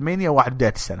واحد بعد المانيا وواحد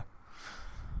بداية السنة.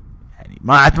 يعني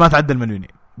ما تعدى المليونين.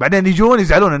 بعدين يجون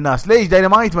يزعلون الناس ليش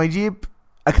داينامايت ما يجيب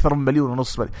اكثر من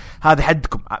 1,500,000. هذا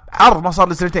حدكم. عرض ما صار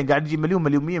له سنتين قاعد يجيب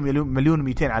مليون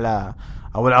 200 على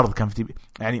اول عرض كان في تي بي.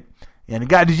 يعني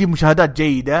قاعد يجيب مشاهدات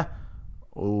جيدة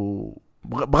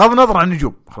بغض النظر عن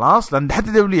النجوم خلاص. لان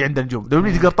حتى دولي عند النجوم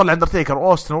دولي تقدر تطلع اندرتيكر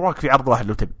واوستن وروك في عرض واحد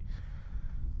لو تبي.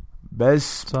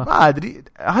 بس صح. ما ادري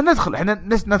هندخل احنا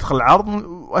ندخل العرض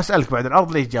واسالك بعد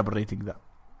العرض ليش جاب الريتنج ذا.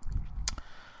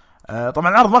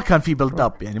 طبعا العرض ما كان فيه بيلد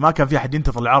اب يعني ما كان في احد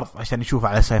ينتظر العرض عشان يشوفه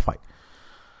على ساي فاي.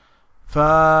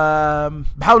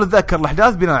 فبحاول اتذكر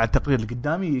الاحداث بناء على التقرير اللي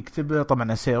قدامي يكتبه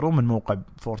طبعا سيرو من موقع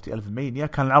 40,000 مانيا.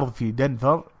 كان العرض في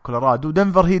دنفر كولورادو.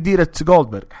 دنفر هي ديرة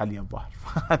جولدبرغ حاليا الظاهر.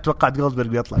 اتوقعت جولدبرغ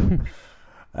بيطلع.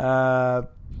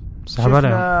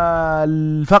 شفنا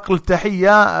الفقرة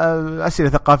التحية أسئلة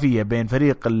ثقافية بين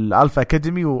فريق الألفا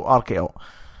أكاديمي وآركي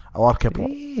أو آركي برو.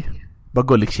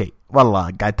 بقول لك شيء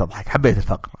والله قاعد تضحك. حبيت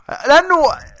الفقرة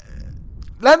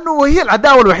لأنه هي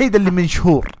العداوة الوحيدة اللي من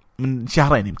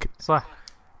شهرين يمكن صح.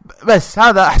 بس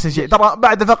هذا أحسن شيء ترى.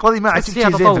 بعد الفقرة دي ما عاد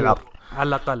شيء زين في العرض على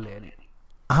الأقل يعني.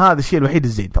 هذا الشيء الوحيد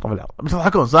الزين ترى في العرض.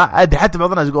 بتضحكون صح؟ أدري حتى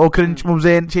بعض الناس يقول أو كرنج مو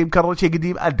زين شيء مكرر شيء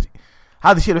قديم أدري.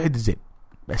 هذا الشيء الوحيد الزين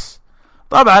بس.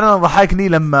 طبعا انا ضحكني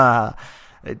لما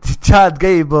تشاد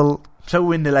جايبل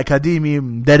مسوي ان الاكاديمي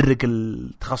مدرك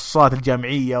التخصصات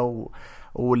الجامعيه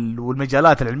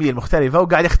والمجالات العلميه المختلفه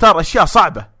وقاعد يختار اشياء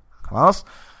صعبه خلاص.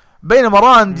 بينما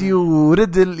راندي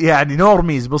وريدل يعني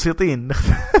نورميز بسيطين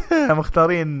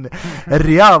مختارين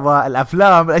الرياضه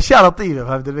الافلام الاشياء لطيفه.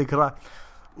 فهمت الفكره؟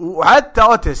 وحتى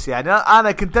اوتس يعني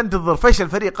انا كنت انتظر فشل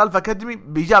فريق الفا اكاديمي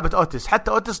باجابه اوتس.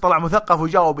 حتى اوتس طلع مثقف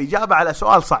وجاوب اجابه على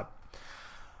سؤال صعب.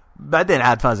 بعدين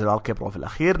عاد فاز الاركي برو في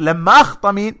الاخير لما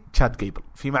اخطا مين تشاد جيبل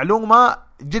في معلومه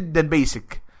جدا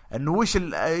بيسك انه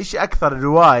ايش اكثر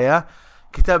روايه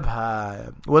كتبها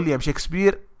ويليام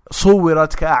شكسبير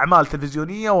صورت كاعمال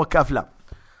تلفزيونيه وكافلام.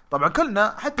 طبعا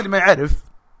كلنا حتى اللي ما يعرف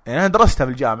يعني انا درستها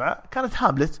في الجامعه كانت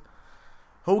هاملت.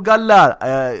 هو قال لا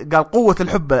قال قوه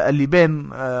الحب اللي بين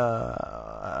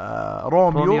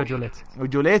روميو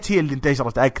وجوليت هي اللي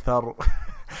انتشرت اكثر.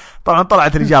 طبعا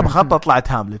طلعت الإجابة خطأ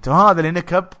طلعت هاملت وهذا اللي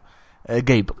نكب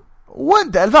جيبل.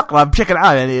 وانت الفقرة بشكل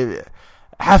عام يعني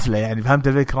حفلة يعني فهمت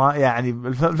الفكرة. يعني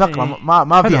الفقرة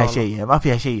ما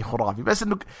فيها شيء خرافي بس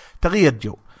انه تغيير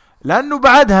جو. لانه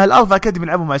بعدها الالفا اكاديمي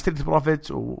لعبوا مع ستريت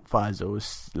بروفيتس وفازوا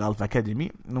الالفا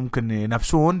اكاديمي. ممكن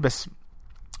ينافسون بس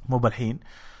مو بالحين.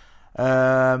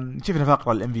 شفنا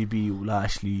فقرة الام في بي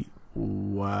ولاشلي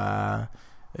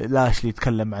لاشلي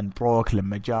يتكلم عن بروك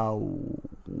لما جاء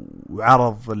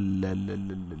وعرض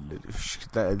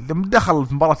لما دخل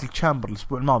في مباراة الشامبر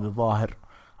الأسبوع الماضي الظاهر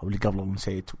أو اللي قبله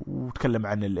نسيت. وتكلم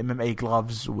عن الMMA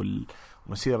جلافز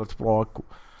ومسيرة بروك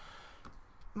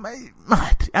ما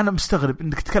أدري. أنا مستغرب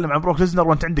إنك تتكلم عن بروك ليزنر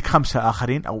وأنت عندك 5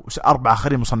 آخرين أو 4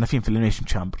 آخرين مصنفين في الإليمينيشن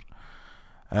شامبر.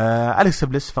 أليكس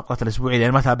بليس فقرة الأسبوعية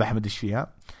يعني ما تابع أحمد إيش فيها.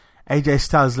 أي جاي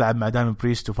ستايلز لعب مع دايمن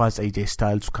بريست وفاز أي جاي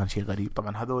ستايلز وكان شيء غريب.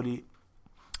 طبعا هذولي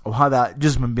وهذا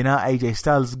جزء من بناء اي جاي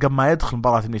ستايلز قبل ما يدخل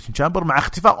مباراة النيشن شامبر مع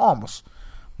اختفاء اوموس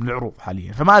من العروض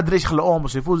حاليا. فما ادري ايش خلى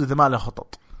اوموس يفوز اذا ما له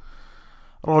خطط.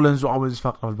 رولينز واوينز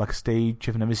فقره في الباك ستيج.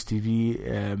 شفنا ميس تي في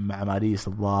مع ماريس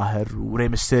الظاهر وري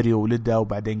ميستيريو ولدا.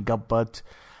 وبعدين قبت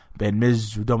بين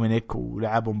ميز ودومينيك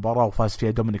ولعبوا مباراة وفاز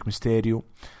فيها دومينيك ميستيريو.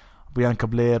 بيانكا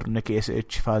بلير ونيكي اس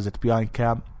اتش فازت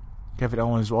بيانكا. كيفن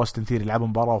اوينز واوستن ثيري لعبوا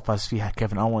مباراة وفاز فيها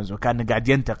كيفن اوينز وكان قاعد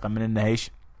ينتقم من انه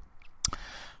ايش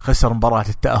خسر مباراة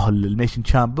التأهل للنيشن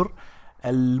شامبر.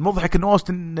 المضحك انه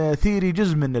اوستن ثيري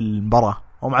جزء من المباراة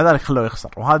ومع ذلك خلوه يخسر.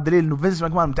 وهذا دليل انه فينس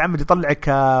ماكمان متعمد يطلعك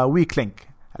ويك لينك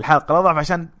الحلقة الأضعف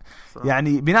عشان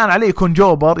يعني بناء عليه يكون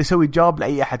جوبر يسوي جوب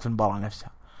لأي أحد في المباراة نفسها.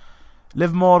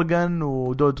 ليف مورغان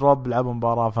ودود روب لعبوا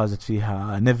مباراة فازت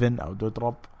فيها نيفن أو دود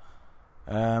روب.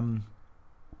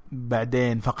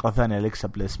 بعدين فقرة ثانية أليكسا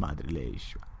بليس ما أدري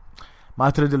ليش. ما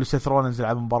تريدل وسيث رولينز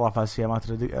لعبوا مباراة فاز فيها ما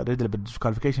تريدل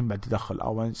بالديسكواليفيكيشن بعد تدخل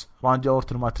أوينز. راندي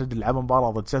أورتون ما تريدل لعبوا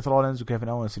مباراة ضد سيث رولينز وكيفن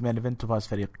أوينز المين إيفنت وفاز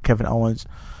فريق كيفن أوينز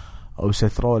أو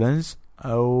سيث رولينز.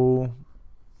 أو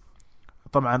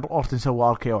طبعا اورتن سوى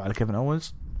اركيو على كيفن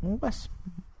اونز وبس،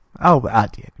 عرض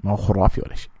عادي يعني ما هو خرافي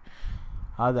ولا شيء.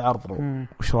 هذا عرض رو.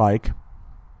 وش رايك؟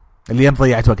 اللي يوم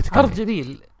ضيعت وقتك عرض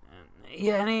جميل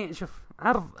يعني. شوف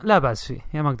عرض لا بأس فيه،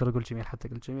 يعني ما اقدر اقول جميل، حتى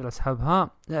قلت جميل اسحبها،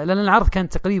 لان العرض كان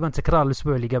تقريبا تكرار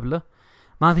الاسبوع اللي قبله،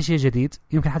 ما في شيء جديد.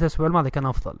 يمكن حتى الاسبوع الماضي كان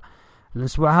افضل.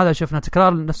 الاسبوع هذا شفنا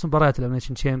تكرار نفس مباريات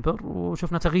الإليمينيشن تشامبر،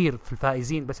 وشفنا تغيير في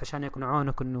الفائزين بس عشان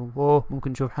يقنعونك انه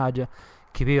ممكن نشوف حاجه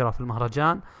كبيره في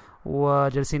المهرجان،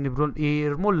 وجالسين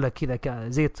يرمون لك كذا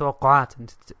زي التوقعات.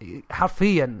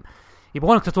 حرفيا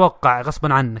يبغونك تتوقع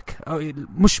غصبا عنك،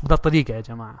 مش بهذه الطريقه يا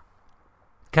جماعه.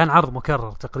 كان عرض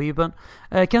مكرر تقريبا.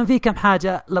 كان فيه كم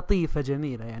حاجه لطيفه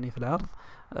جميله يعني في العرض.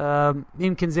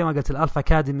 يمكن زي ما قلت الألفا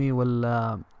أكاديمي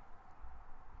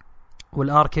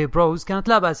والآركي بروز كانت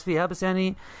لا بأس فيها، بس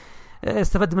يعني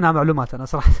استفدت منها معلومات أنا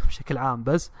صراحة بشكل عام.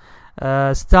 بس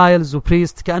ستايلز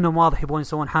وبريست كأنهم واضح يبغون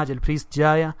يسوون حاجة البريست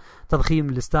جاية، تضخيم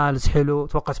الستايلز حلو.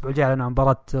 توقع الأسبوع الجاي لأنه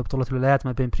مباراة بطولة الولايات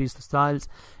ما بين بريست وستايلز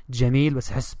جميل،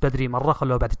 بس أحس بدري مرة،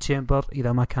 خلوه بعد التشامبر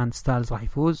إذا ما كان ستايلز راح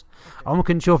يفوز، أو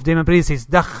ممكن نشوف دايما بريست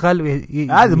يتدخل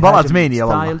هذه مباراة مانيا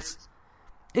والله.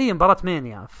 اي مباراة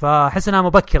مانيا، فحس انها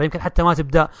مبكرة، يمكن حتى ما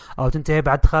تبدأ او تنتهي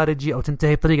بعد خارجي او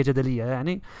تنتهي بطريقة جدلية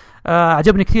يعني.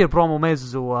 عجبني كثير برومو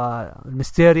ميز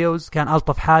والميستيريوز، كان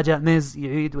ألطف حاجة. ميز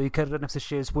يعيد ويكرر نفس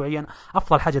الشيء اسبوعيا،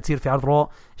 افضل حاجة تصير في عرض رو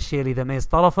الشيء اللي اذا ميز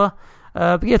طرفه.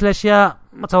 بقية الاشياء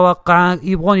متوقعة،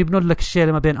 يبغون يبنون لك الشيء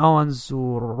اللي ما بين اونز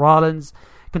ورولينز،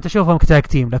 كنت اشوفهم كتاك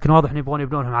تيم، لكن واضح ان يبغون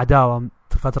يبنون لهم عداوة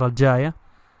في الفترة الجاية.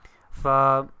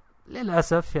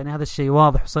 للأسف يعني هذا الشيء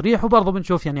واضح وصريح، وبرضه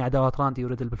بنشوف يعني عداوات راندي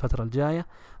وريدل بالفترة الجاية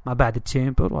ما بعد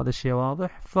التشامبر، وهذا الشيء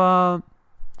واضح.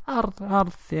 عرض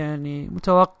يعني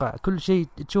متوقع، كل شيء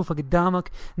تشوفه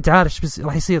قدامك انت عارف بس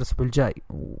راح يصير الأسبوع الجاي،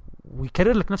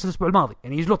 ويكرر لك نفس الأسبوع الماضي،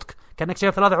 يعني يجلطك كأنك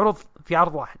شايف 3 عروض في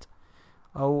عرض واحد،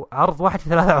 أو عرض واحد في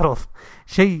 3 عروض،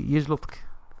 شيء يجلطك.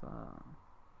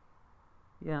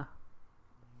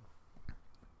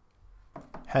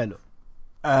 حلو.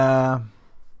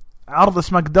 عرض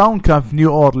سماك داون كان في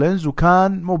نيو أورلينز،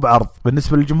 وكان مو بعرض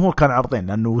بالنسبة للجمهور، كان عرضين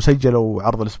لأنه سجلوا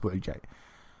عرض الأسبوع الجاي،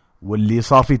 واللي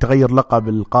صار فيه تغير لقب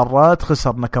القارات.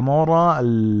 خسر ناكامورا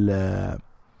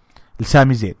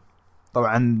السامي زين.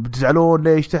 طبعا بتزعلون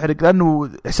ليش تحرق، لأنه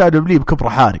حساب دبليو بكبره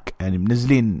حارق، يعني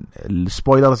منزلين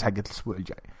السبويلرز حقت الأسبوع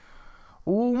الجاي،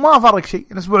 وما فرق شيء.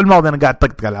 الأسبوع الماضي أنا قاعد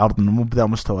طقطق على العرض إنه مو بذا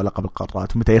مستوى لقب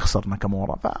القارات، ومتى يخسر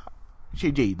ناكامورا،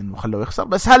 شيء جيد انه خلوه يخسر.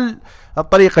 بس هل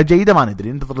الطريقه جيده؟ ما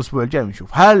ندري، ننتظر الاسبوع الجاي ونشوف.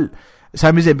 هل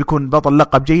سامي زين بيكون بطل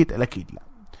لقب جيد؟ اكيد لا.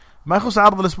 ما يخص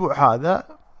عرض الاسبوع هذا،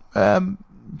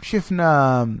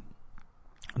 شفنا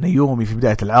نيومي في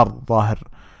بدايه العرض ظاهر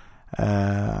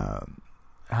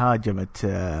هاجمت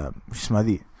مش اسمها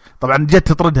ذي، طبعا جت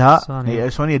تطردها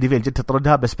سونيا ديفيل، جت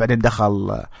تطردها، بس بعدين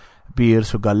دخل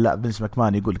بيرس وقال لا، فينس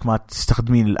ماكمان يقول لك ما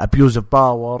تستخدمين الابيوز اوف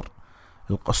باور،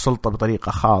 السلطة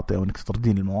بطريقة خاطئة، وانك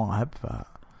تطردين المواهب.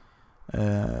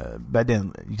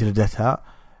 بعدين جلدتها.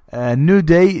 نيو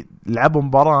داي لعبوا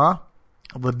مباراة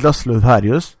ضد لوسلو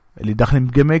ثاريوس اللي داخلين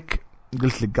بجيمك،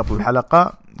 قلت لك قبل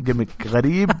الحلقة جيمك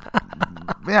غريب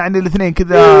يعني الاثنين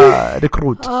كذا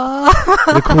ريكروت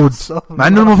مع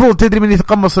انه المفروض تدري من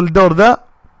يتقمص الدور ذا؟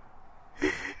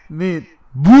 مين؟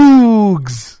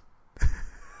 بوغز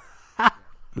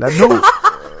لانه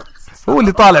هو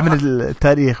اللي طالع من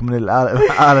التاريخ، من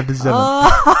آلة الزمن.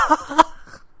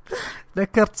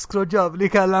 ذكرت سكرو جاب اللي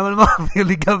كان العام الماضي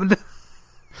اللي قبله.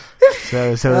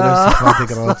 سوي نفسك ما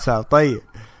تقرأ واتساب. طيب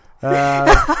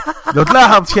لو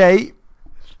تلاحظ شيء،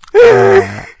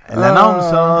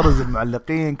 الاناونسرز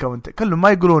المعلقين كلهم ما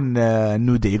يقولون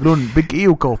نودي، يقولون بيج اي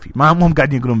وكوفي، ما هم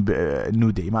قاعدين يقولون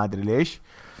نودي، ما ادري ليش.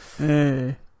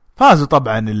 فازوا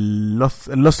طبعا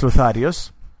اللوسلو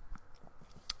ثاريوس.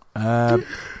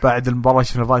 بعد المباراة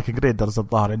شفنا فايكنج ريدرز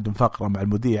الظاهر عندهم فقرة مع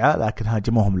المذيعة، لكن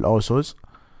هاجموهم الأوسوس.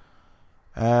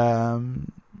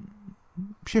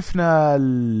 شفنا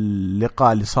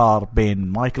اللقاء اللي صار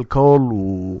بين مايكل كول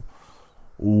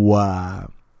و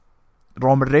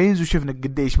رومان رينز، وشفنا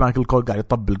قديش مايكل كول قاعد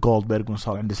يطبل جولدبرغ،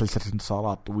 وصار عنده سلسلة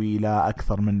انتصارات طويلة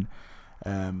أكثر من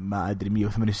ما أدري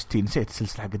 168. نسيت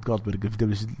السلسلة حقت جولدبرغ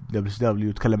في دبليو،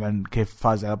 وتكلم عن كيف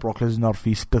فاز على بروك ليزنر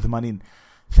في 86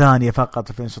 ثانية فقط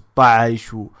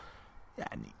 2016.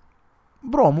 يعني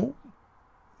برومو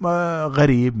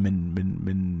غريب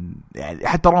من يعني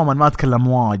حتى رومان ما تكلم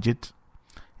واجد،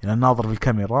 يعني ناظر في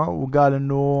الكاميرا، وقال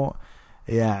انه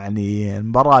يعني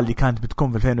المباراة اللي كانت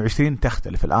بتكون في 2020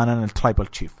 تختلف الآن، أنا الترايبل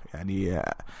تشيف. يعني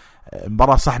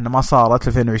المباراة صح انه ما صارت في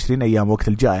 2020 ايام وقت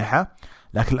الجائحة،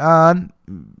 لكن الآن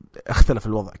اختلف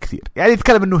الوضع كثير. يعني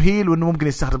يتكلم انه هيل، وانه ممكن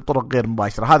يستخدم طرق غير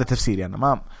مباشرة، هذا تفسيري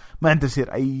انا، ما عنده تفسير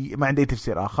ما عنده أي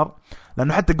تفسير آخر،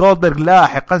 لأنه حتى جولدبرغ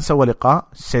لاحقا سوى لقاء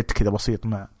ست كذا بسيط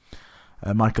مع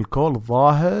مايكل كول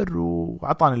الظاهر،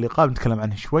 وعطانا اللقاء بنتكلم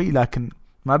عنه شوي. لكن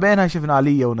ما بينها شفنا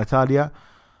آلية وناتاليا،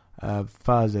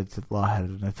 فازت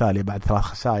الظاهر ناتاليا بعد 3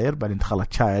 خسائر، بعدين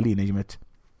دخلت شايلي نجمة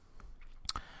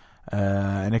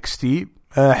NXT.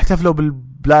 احتفلوا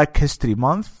بالبلاك هيستوري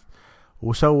مانث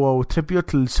وسووا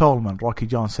تريبيوت لسولمان روكي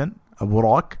جونسون ابو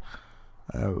روك.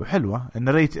 وحلوه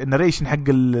النريشن حق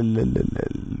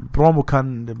البرومو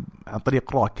كان عن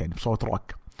طريق روك، يعني بصوت روك.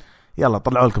 يلا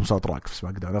طلعوا لكم صوت روك في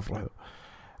سماك داون افرحوا.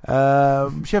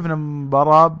 شفنا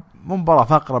مباراة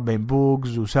فقرة بين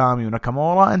بوغز وسامي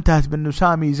وناكامورا، انتهت بانه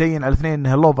سامي يزين على الاثنين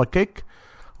انها لوفا كيك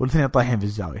والاثنين طايحين في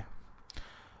الزاوية.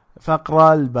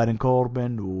 فقرة البارين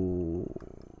كوربن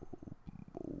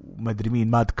ومدري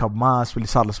مين ماد كاب ماس واللي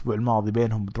صار الاسبوع الماضي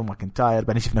بينهم درو ماكنتاير.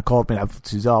 بعدين شفنا كوربن يلعب ضد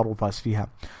سيزار وفاز فيها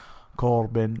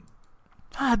كوربن.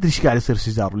 ما ادري ايش قاعد يصير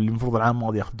سيزار اللي المفروض العام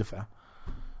الماضي ياخذ دفعة.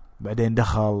 بعدين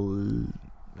دخل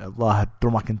الظاهر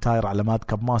درو ماكنتاير على ماد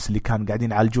كاب ماس اللي كان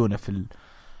قاعدين يعالجونه في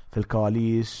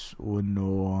الكواليس،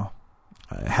 وانه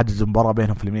حدث مباراة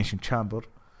بينهم في الإليمينيشن تشامبر.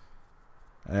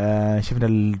 شفنا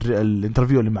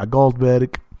الانترفيو اللي مع جولدبرغ.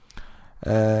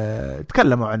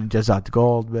 تكلموا عن انجازات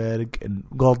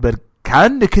جولدبرغ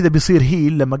كان كذا بيصير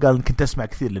هيل لما قال إن كنت اسمع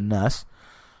كثير للناس،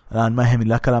 الان ما يهم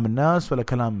لا كلام الناس ولا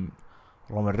كلام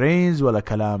رومان رينز ولا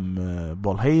كلام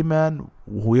بول هيمان،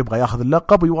 وهو يبغى ياخذ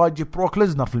اللقب ويواجه بروك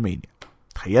ليزنر في المانيا.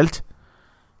 تخيلت؟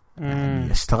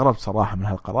 يعني استغربت صراحة من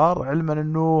هالقرار، علما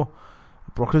انه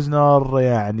بروك ليزنر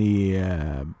يعني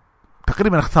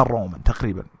تقريبا اختار رومان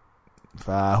تقريبا،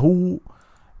 فهو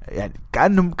يعني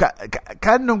كأنهم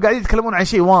قاعدين يتكلمون عن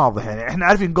شيء واضح. يعني احنا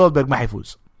عارفين جولدبرغ ما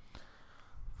حيفوز،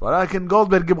 ولكن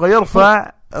جولدبرغ يبغى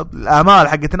يرفع الآمال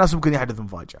حقت الناس، ممكن يحدث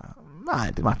مفاجأة. ما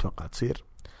أدري، ما أتوقع تصير.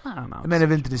 من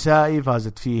ايفنت نسائي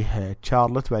فازت فيه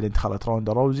تشارلوت، بعدين دخلت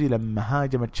روندا روزي لما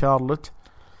هاجمت تشارلوت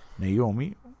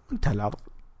نيومي وانتهى العرض.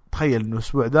 تخيل انه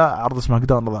الاسبوع ده عرض سماك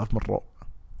داون ضعف من رو.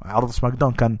 عرض سماك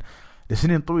داون كان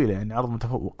لسنين طويلة يعني عرض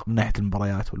متفوق من ناحية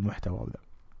المباريات والمحتوى.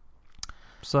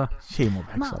 صح، شيء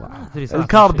مضحك صراحة.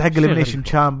 الكارد حق الإليمينيشن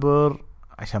تشامبر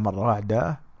عشان مرة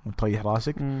واحدة مطيح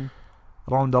راسك.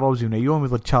 روندا روزي ونيومي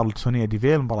ضد شارلوت سونيا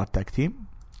ديفيل، مباراة تاك تيم.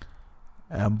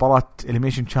 مباراة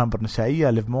إليمينيشن تشامبر نسائية،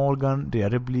 ليف مورغان، ريا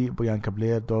ريبلي، بيانكا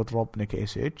بلير، دودروب، نيكي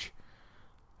اس اتش.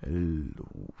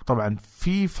 طبعا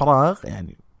في فراغ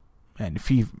يعني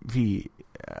في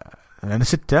لأن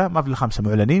 6 ما في 5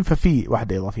 معلنين، ففي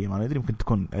واحدة إضافية ما ندري، ممكن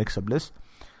تكون أليكسا بليس.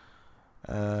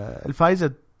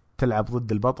 الفائزة تلعب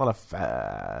ضد البطلة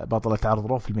في بطلة عرض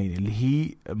رو في المين، اللي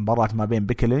هي مباراة ما بين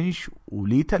بيكي لينش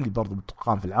وليتا اللي برضو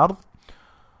بتقام في العرض.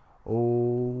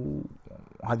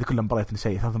 وهذه كلها مباريات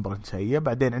نسائية، 3 مباريات نسائية.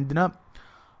 بعدين عندنا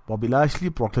بوبي لاشلي،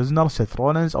 بروك ليزنر، سيث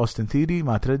رولينز، أوستن ثيري،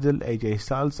 مات ريدل، اي جي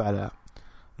ستايلز على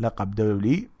لقب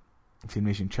دبليو في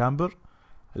الميشن تشامبر.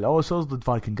 الأوسوس ضد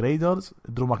فايكنج ريدرز،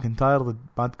 درو ماكنتاير ضد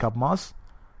ماد كاب ماس،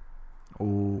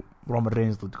 ورومان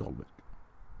رينز ضد جولدبرغ.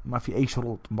 ما في أي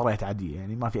شروط، مباريات عادية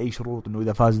يعني، ما في أي شروط إنه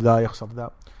إذا فاز ذا يخسر ذا.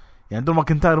 يعني درو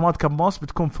ماكنتاير ماد كاب ماس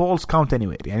بتكون فولس كاونت أني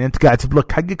وير، يعني أنت قاعد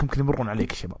تبلوك حقك ممكن يمرون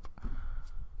عليك الشباب.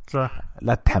 صح،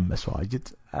 لا تتحمس واجد.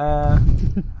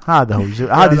 هذا هو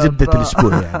هذه زبدة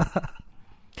الأسبوع يعني.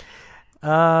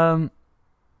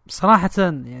 صراحة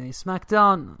يعني سماك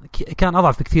داون كان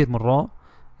أضعف بكثير من رو،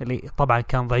 اللي طبعا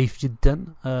كان ضعيف جدا.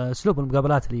 أسلوب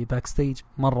المقابلات اللي باك ستيج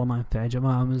مرة ما ينفع يا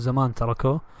جماعة، من زمان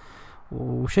تركوه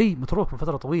وشيء متروك من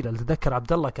فترة طويلة. أتذكر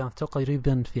عبد الله كان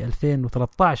تقريبا في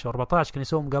 2013 أو 14 كان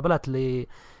يسوي مقابلات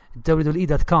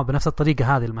لWWE.com بنفس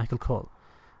الطريقة هذه لمايكل كول.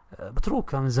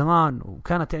 بتروكها من زمان،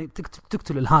 وكانت يعني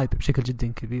تقتل الهايب بشكل جدا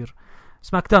كبير.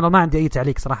 سماك داون ما عندي أي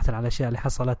تعليق صراحة على الأشياء اللي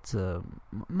حصلت.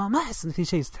 ما أحس إن في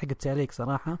شيء يستحق التعليق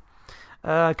صراحة.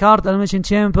 كارد ألميشن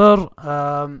تشامبر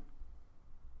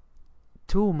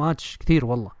تو ماتش كثير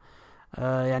والله.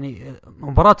 يعني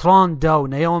مباراة روندا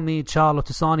ونايومي، تشارلوت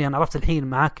وسوني، أنا عرفت الحين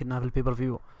معاك إنها في البيبر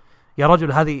فيو يا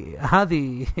رجل.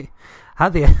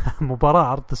 هذه مباراة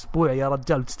عرض أسبوع يا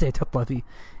رجال، تستحي تحطها فيه.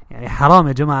 يعني حرام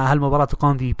يا جماعة، هالمباراة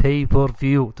تقام في بيبر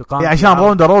فيو، تقام يعني عشان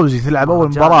روندا روزي تلعب أول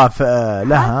مباراة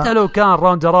لها. حتى لو كان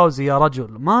روندا روزي يا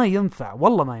رجل ما ينفع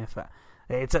والله، ما ينفع.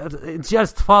 انت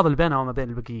جالس تفاضل بينها وما بين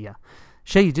البقية،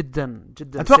 شيء جدا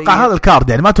جدا أتوقع سيء. هذا الكارد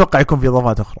يعني ما أتوقع يكون في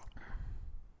إضافات أخرى.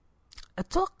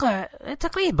 أتوقع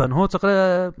تقريبا هو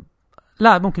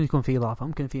لا، ممكن يكون في إضافة،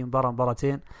 ممكن في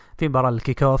مباراتين، في مباراة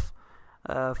الكيك أوف.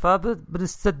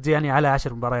 فبنستد يعني على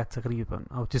 10 مباريات تقريبا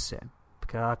أو 9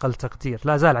 كأقل تقدير.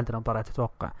 لا زال عندنا مباريات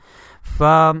أتوقع.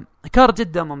 فكارد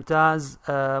جدا ممتاز.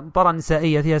 مباراة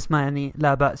نسائية فيها اسماء يعني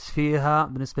لا بأس فيها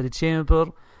بالنسبة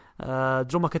للتشامبر.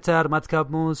 درو ماكنتاير مات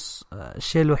كاب موس.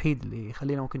 الشيء الوحيد اللي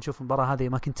يخلينا ممكن نشوف المباراة هذه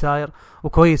ماكنتاير،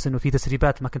 وكويس انه في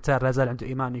تسريبات ماكنتاير لا زال عنده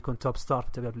ايمان يكون توب ستار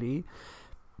في دبليو،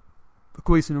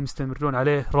 كويس انهم يستمرون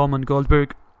عليه. رومان جولدبرغ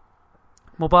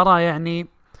مباراة يعني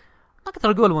ما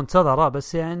اقدر اقول منتظرة،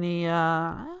 بس يعني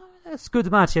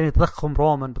سكود ماتش، يعني تضخم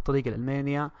رومان بالطريقة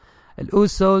الألمانية.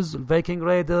 الأوسوس والفايكنج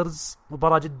رايدرز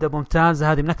مباراة جدا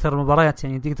ممتازة، هذه من أكثر المباريات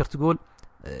يعني تقدر تقول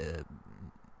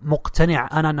مقتنع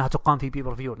أنا أنها تقام في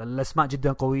بيبر فيو، لأن الأسماء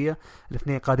جدا قوية،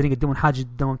 الاثنين قادرين يقدمون حاجة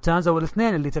جدا ممتازة،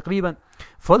 والاثنين اللي تقريبا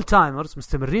فول تايمرز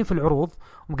مستمرين في العروض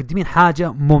ومقدمين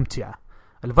حاجة ممتعة.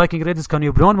 الفايكنج ريدرز كانوا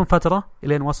يبنون من فترة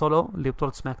إلين وصلوا اللي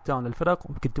بطولة سماك داون للفرق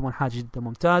ويقدمون حاجة جدا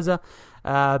ممتازة.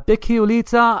 بيكي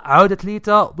وليتا، عودة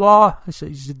ليتا الله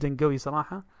شيء جدا قوي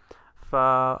صراحة.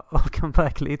 welcome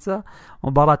back ليتا.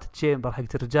 مباراة تشامبر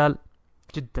حقت الرجال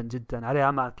جدا جدا عليها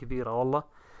أمال كبيرة والله.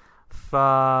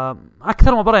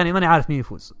 فأكثر مباراة يعني ماني عارف مين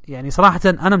يفوز، يعني صراحة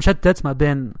أنا مشتت ما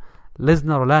بين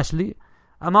ليزنر ولاشلي.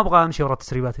 ما أبغى أمشي وراء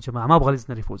التسريبات يا جماعة، ما أبغى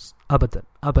ليزنر يفوز أبدا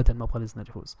أبدا، ما أبغى ليزنر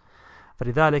يفوز.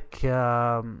 فلذلك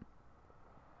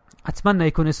أتمنى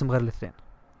يكون اسم غير الاثنين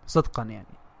صدقا،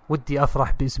 يعني ودي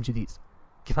أفرح باسم جديد.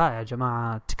 كفاية يا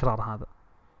جماعة التكرار هذا،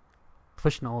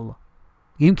 فشنا والله.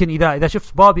 يمكن إذا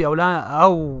شفت بابي أو لا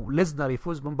أو ليزنر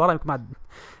يفوز بمباراة يمكن ما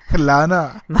لا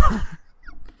أنا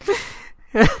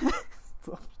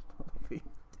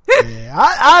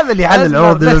هذا اللي حل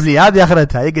العروض الدولية، هذه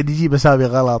آخرتها يقعد يجيب أسامي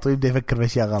غلط ويبدأ يفكر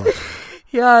بأشياء غلط.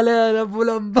 يا لا أبو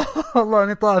لمبا والله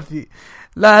أنا طافي.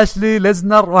 لا أشلي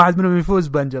ليزنر واحد منهم يفوز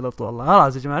بانجلط والله.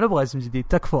 خلاص يا جماعة نبغى اسم جديد،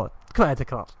 تكفون كفاية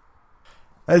تكرار.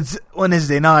 It's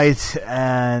Wednesday night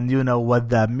and you know what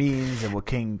that means. أبو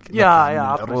كينج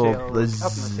يا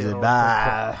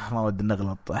ما ودي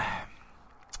نغلط.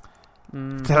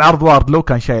 العرض وارد لو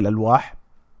كان شايل ألواح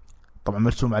طبعا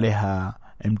مرسوم عليها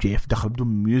MJF دخل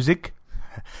بدون ميوزك.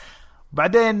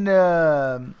 بعدين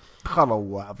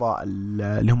خلوا أعضاء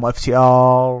اللي هم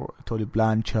FCR تولي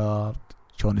بلانشارد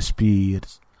شون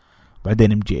سبيرز،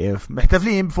 بعدين MJF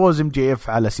محتفلين بفوز MJF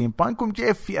على سين بانك.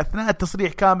 وMJF في أثناء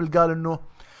التصريح كامل قال إنه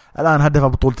الآن هدف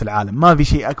بطولة العالم، ما في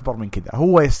شيء أكبر من كذا،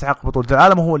 هو يستحق بطولة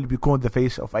العالم وهو اللي بيكون the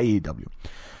face of AEW.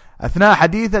 أثناء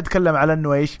حديثه تكلم على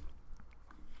إنه إيش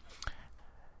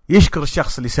يشكر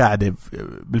الشخص اللي ساعده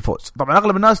بالفوز. طبعا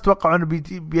أغلب الناس توقعوا إنه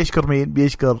بيشكر مين،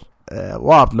 بيشكر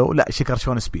واردلو، لا شكر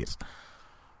شون سبيرز.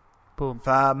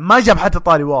 فما جاب حتى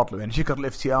طاري واردلو، يعني شكر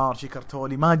الاف سي ار شكر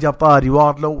تولي، ما جاب طاري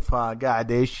واردلو.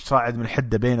 فقاعد ايش صاعد من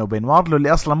الحده بينه وبين واردلو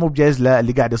اللي اصلا مو بجايز له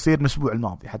اللي قاعد يصير من الاسبوع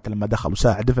الماضي. حتى لما دخل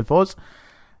وساعد في الفوز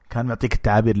كان معطيك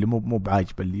التعابير اللي مو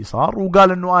بعاجبه اللي صار،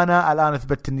 وقال انه انا الان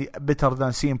اثبت اني بيتر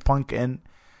ذان سين بانك ان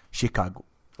شيكاغو،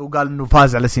 وقال انه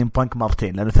فاز على سين بانك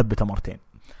مرتين لانه ثبته مرتين.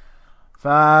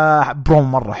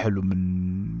 فبروم مرة حلو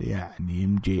من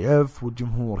يعني MJF،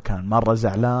 والجمهور كان مرة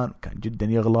زعلان وكان جدا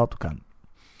يغلط. وكان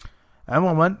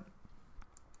عموما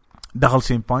دخل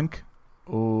سين بانك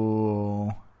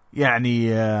ويعني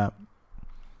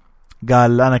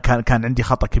قال أنا كان عندي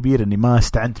خطأ كبير إني ما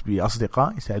استعنت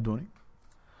بأصدقاء يساعدوني،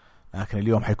 لكن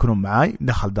اليوم حيكونون معاي.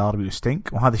 دخل داربي وستينك،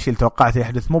 وهذا الشيء اللي توقعته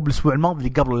يحدث مو بالأسبوع الماضي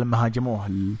اللي قبله لما هاجموه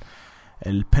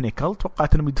البينيكل،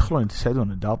 توقعت إنهم يدخلون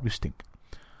يساعدون داربي وستينك.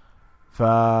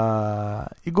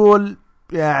 فيقول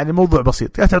يعني موضوع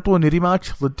بسيط، يا تعطوني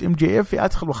ريماتش ضد MJF يا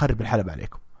أدخل وخرب الحلب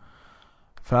عليكم.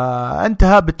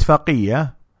 فانتهى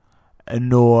باتفاقية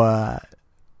انه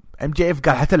MJF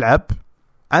قال حتلعب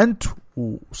انت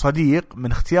وصديق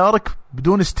من اختيارك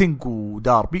بدون ستينج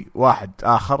وداربي واحد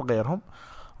اخر غيرهم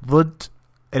ضد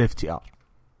الFTR.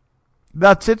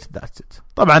 That's it.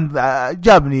 طبعا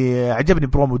عجبني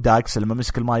برومو داكس لما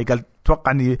مسك الماي قال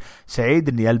توقع اني سعيد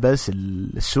اني البس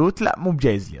السوت، لا مو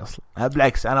بجايز لي اصلا،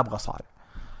 بالعكس انا ابغى صارع.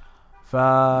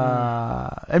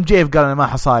 MJF قال انا ما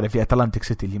حصارع في اتلانتيك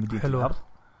سيتي اللي مدينة الارض،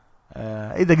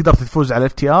 اذا قدرت تفوز على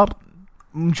FTR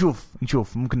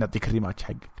نشوف ممكن نعطيك الريماتش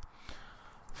حقك.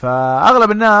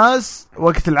 فاغلب الناس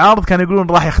وقت العرض كانوا يقولون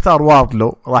راح يختار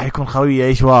واردلو، راح يكون خويه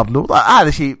ايش واردلو. هذا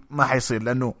شيء ما حيصير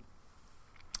لانه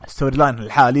ستوري لاين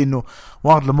الحالي انه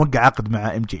واردلو موقع عقد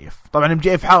مع MJF. طبعا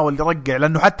MJF حاول يرجع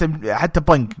لانه حتى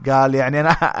بانك قال يعني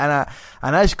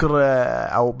انا اشكر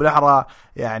او بالاحرى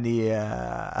يعني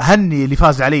اهني اللي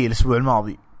فاز علي الاسبوع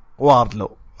الماضي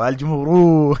واردلو،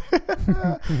 والجمهور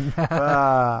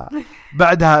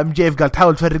بعدها MJF قال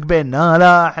تحاول تفرق بيننا،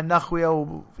 لا احنا اخويا،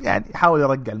 ويعني حاول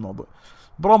يرجع الموضوع.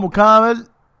 برومو كامل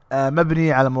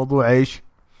مبني على موضوع ايش،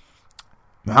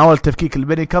 محاولة تفكيك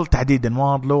البينيكل تحديدا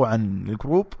واردلو عن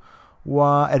الجروب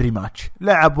والريماتش.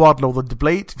 لعب واردلو ضد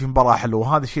بليد في مباراة حلوة،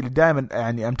 وهذا الشيء اللي دائما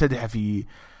يعني امتدحه في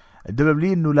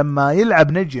الدبليو انه لما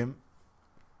يلعب نجم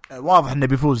واضح انه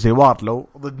بيفوز زي واردلو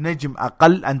ضد نجم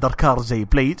اقل اندركار زي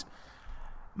بليد،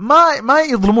 ما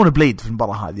يظلمون بليد في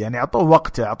المباراة هذه، يعني عطوه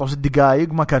وقته، عطوه 6 دقائق،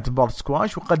 ما كانت مباراة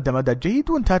سكواش، وقدم أداء جيد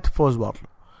وانتهت بفوز وارلو.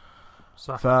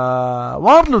 صح.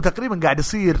 فوارلو تقريبا قاعد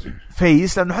يصير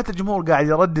فيس، لأنه حتى الجمهور قاعد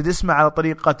يردد اسمه على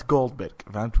طريقة جولدبرغ،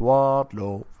 فهمت؟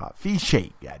 وارلو في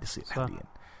شيء قاعد يصير حاليا،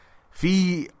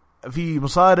 في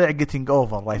مصارع getting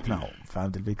over right now،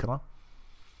 فهمت الفكرة؟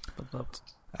 بالضبط.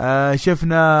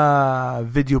 شفنا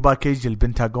فيديو باكيج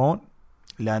البنتاغون،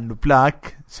 لأنه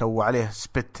بلاك سووا عليه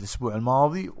سبت الأسبوع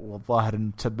الماضي، والظاهر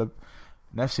إنه تسبب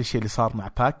نفس الشيء اللي صار مع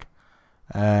باك،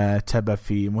 تسبب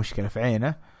في مشكلة في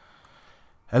عينه.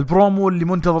 البرومو اللي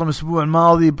منتظر الأسبوع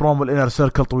الماضي برومو الانر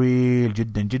سيركل طويل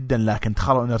جدا جدا، لكن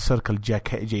دخلوا انر سيركل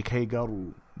جيك هيجر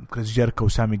وكريس جيركو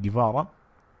وسامي جيفارا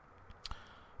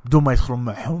بدون ما يدخلون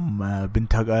معهم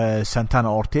بنت سانتانا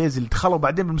أورتيز، اللي دخلوا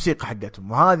بعدين بالموسيقى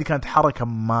حقتهم، وهذه كانت حركة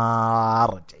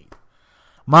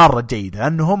مرة جيدة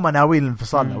لأنه هم ناويين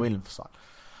الانفصال.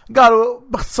 قالوا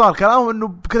باختصار كلامهم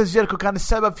انه كريس جيركو كان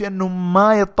السبب في انهم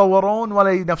ما يتطورون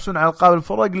ولا ينافسون على القاب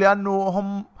الفرق، لانه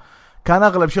هم كان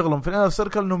اغلب شغلهم في الانر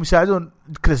سيركل انهم يساعدون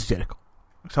كريس جيركو،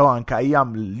 سواء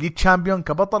كايام ليج تشامبيون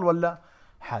كبطل ولا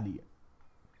حاليا.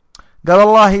 قال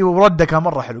والله، ورده كان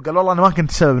مره حلو، قال والله انا ما كنت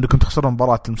السبب انكم تخسرون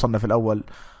مباراه المصنف الاول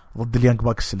ضد اليانج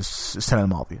باكس السنه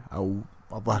الماضيه، او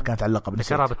الظاهر كانت على اللقب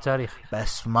ذكرها بالتاريخ،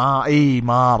 بس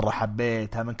مره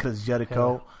حبيتها من كريس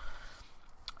جيركو.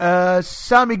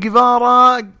 سامي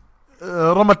جيفارا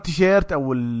رمى التيشيرت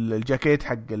او الجاكيت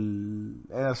حق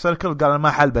الانر سيركل، قال انا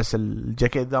ما حلبس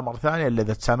الجاكيت ذا مره ثانيه الا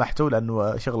اذا تسامحتوا،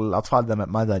 لانه شغل الاطفال ذا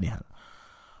ما داني هذا،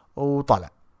 وطلع.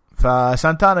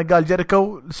 فسانتانا قال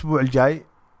جيريكو الاسبوع الجاي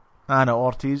انا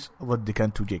اورتيز ضدك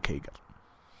انت وجيك هيجر.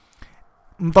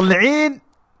 مطلعين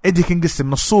ايدي كينغستون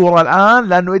من الصوره الان،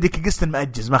 لانه ايدي كينغستون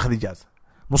مأجز، ماخذ اجازه،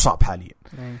 مصاب حاليا.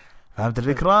 فهمت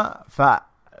الفكره؟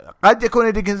 قد يكون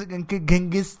ايدي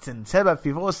كينغستون سبب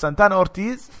في فوز سانتانا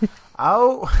أورتيز،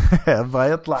 او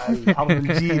بغى يطلع الحرف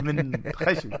الجي من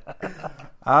خشب،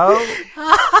 او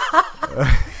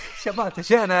شبات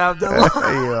شينا يا عبد الله.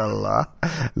 اي والله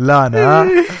لا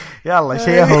انا يلا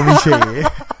شيء هو من شيء.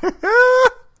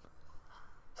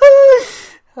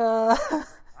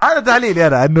 هذا تعليلي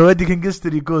انا، انه ايدي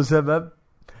كينغستون يكون سبب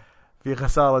في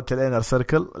خسارة الانر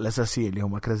سيركل الاساسية اللي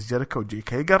هم كريس جيريكو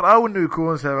وجيك هيجر، او انه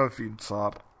يكون سبب في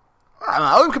انتصار،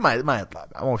 او يمكن ما يطلع،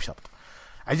 مو بشرط.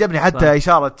 عجبني حتى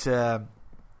اشارة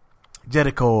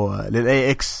جيريكو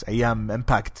للاي اكس ايام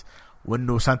امباكت،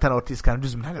 وانه سانتانا أورتيز كان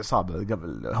جزء من هالعصابة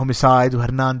قبل هوميسايد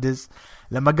وهرنانديز،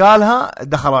 لما قالها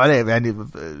دخلوا عليه، يعني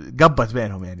قبت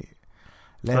بينهم يعني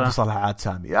لين وصلها عاد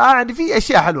سامي. يعني في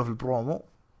اشياء حلوة في البرومو.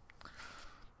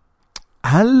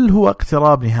 هل هو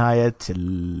اقتراب نهاية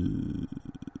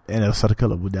الانر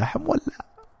سيركل ابو داحم ولا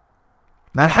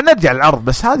نحن نرجع للعرض؟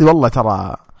 بس هذه والله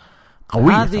ترى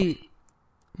قوية، هذه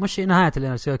مش نهاية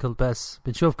الانر سيركل، بس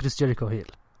بنشوف كريس جيريكو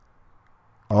هيل.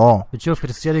 بنشوف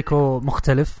كريس جيريكو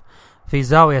مختلف في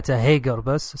زاوية هيجر،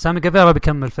 بس سامي جيفارا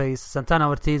بيكمل فيس، سانتانا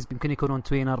أورتيز يمكن يكونون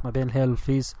توينر ما بين الهيل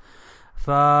والفيس،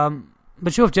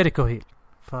 فبنشوف جيريكو هيل،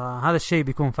 فهذا الشيء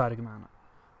بيكون فارق معنا.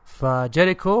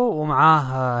 فجيريكو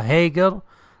ومعاه هيجر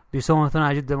بيسوون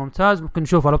ثنائي جدا ممتاز، ممكن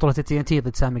نشوف على بطولة TNT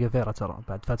ضد سامي جيفارا ترى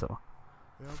بعد فترة.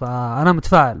 فأنا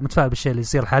متفائل بالشيء اللي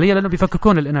يصير حاليا، لأنه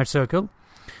بيفككون الانر سيركل،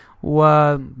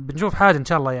 وبنشوف حاجة إن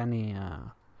شاء الله يعني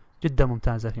جدا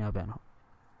ممتازة فيما بينهم.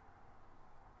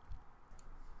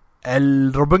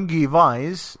 الروبنجي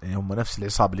فايز يعني هم نفس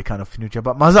العصابة اللي كانوا في نيو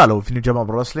جابان، ما زالوا في نيو جابان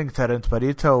برسلينج، تيرنت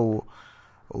باريتا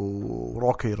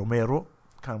وروكي روميرو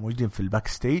كانوا موجودين في الباك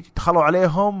ستيج. دخلوا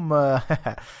عليهم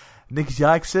نيك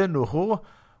جاكسون واخوه،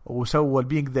 وسووا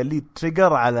البينج ذا ليد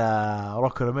تريجر على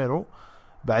روكي روميرو.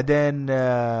 بعدين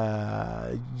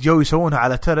جو يسوونها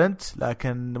على تيرنت،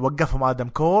 لكن وقفهم آدم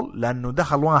كول لأنه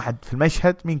دخل واحد في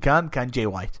المشهد. مين كان جاي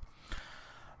وايت.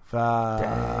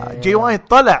 جاي وايت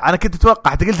طلع، أنا كنت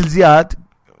أتوقع، حتى قلت لزياد،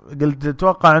 قلت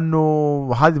أتوقع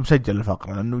أنه هذه مسجل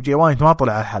الفقرة، لأنه جاي وايت ما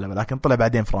طلع على الحلبة، لكن طلع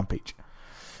بعدين في رامبيج.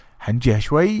 حنجيها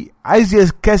شوي.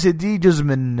 عايز كاسدي جزء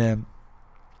من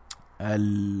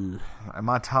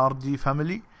مات هاردي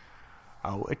فاميلي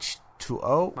أو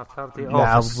H2O،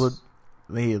 لعب ضد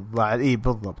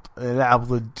بالضبط، لعب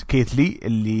ضد كيتلي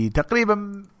اللي تقريبا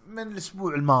من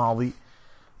الأسبوع الماضي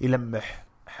يلمح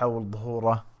حول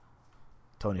ظهوره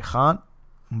توني خان.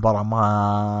 مباراة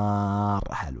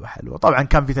مرة حلوة. طبعا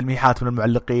كان في تلميحات من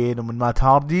المعلقين ومن مات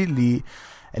هاردي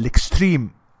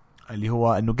للإكستريم، اللي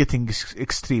هو انه جيتنج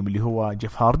اكستريم، اللي هو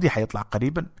جيف هاردي حيطلع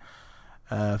قريبا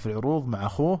في العروض مع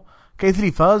اخوه.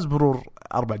 كيثلي فاز مرور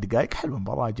 4 دقائق. حلوه،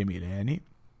 مباراة جميلة يعني.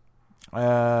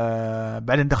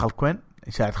 بعدين دخل كوين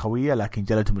يساعد خويه، لكن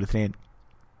جلدهم الاثنين.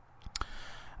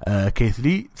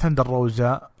 كيثلي ثندر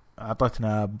روزا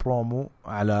اعطتنا برومو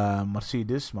على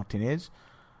مرسيدس مارتينيز،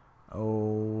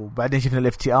 وبعدين شفنا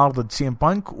الاف تي ار ضد سين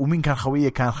بانك. ومين كان خويه؟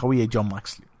 كان خويه جون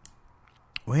ماكسلي.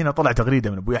 وهنا طلع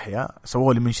تغريده من ابو يحيى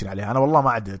سووا لي منشن عليها. انا والله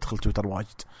ما عاد ادخل تويتر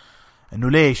واجد انه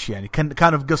ليش يعني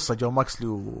كانوا في قصه جون ماكسلي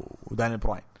وداني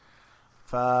براين.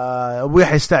 فابو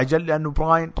يحيى استعجل لانه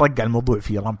براين رجع الموضوع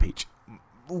في رامبيج.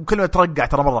 وكلمه ترجع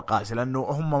ترى مره قاسيه لانه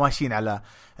هم ماشيين على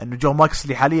انه جون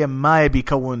ماكسلي حاليا ما يبي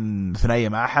يكون ثنائيه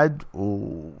مع احد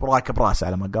وراكب راسه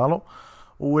على ما قالوا.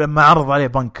 ولما عرض عليه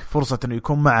بنك فرصه انه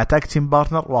يكون مع تاك تيم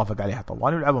بارتنر وافق عليها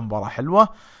طوالي ولعبوا مباراه حلوه.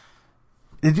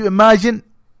 imagine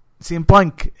سين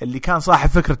بانك اللي كان صاحب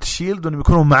فكره الشيلد وانهم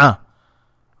يكونوا معاه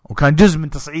وكان جزء من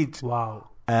تصعيد واو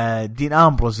دين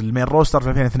امبروز المين روستر في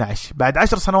 2012 بعد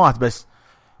 10 سنوات بس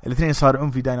الاثنين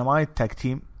يصارعون في داينامايت تاك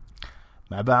تيم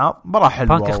مع بعض. مباراة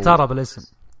حلوة. بانك اختاره بالاسم.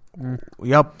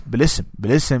 يب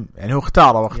بالاسم يعني هو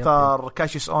اختاره واختار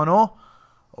كاشيس اونو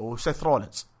وسيث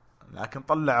رولينز لكن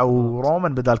طلعوا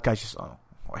رومان بدال كاشيس اونو.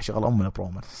 وشغل امنا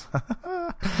برومان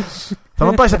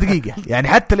 18 دقيقة يعني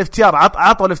حتى الافتيار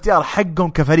عطوا الافتيار حقهم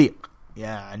كفريق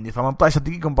يعني 18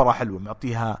 دقيقة مباراة حلوة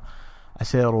معطيها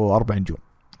أسير 4 نجوم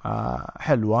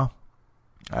حلوة.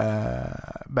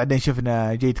 بعدين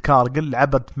شفنا جيد كارجل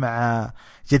لعبت مع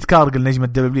جيد كارجل نجمة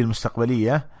دبليو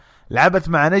المستقبلية لعبت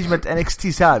مع نجمة NXT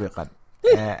سابقا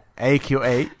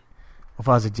AQA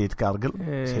وفازت جيد كارجل.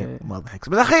 شيء ما ضحك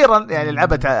بس أخيرا يعني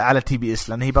لعبت على تي بي اس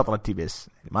لأن هي بطلة تي بي اس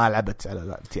ما لعبت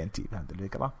على تي ان تي. فهمت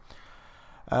الفكرة.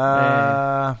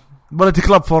 بوليتي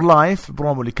كلاب فور لايف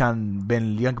برومو اللي كان بين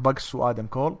اليونج باكس وآدم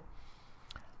كول.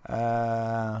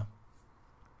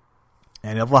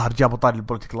 يعني الظاهر جابوا طاري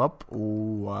البوليتي كلاب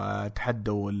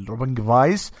وتحدوا الروبنج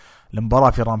فايس المباراة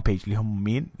في رامبيج اللي هم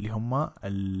مين اللي هم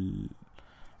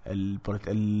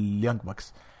اليونج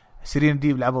باكس. سيرينا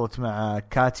ديب لعبت مع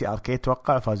كاتي اركيت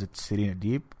توقع فازت سيرينا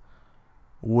ديب.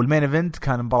 والمين ايفنت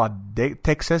كان مباراة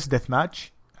تكساس ديث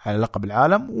ماتش على لقب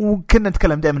العالم وكنا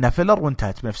نتكلم دائما انها فيلر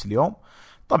وانتهت بنفس اليوم.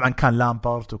 طبعا كان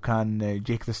لامبارت وكان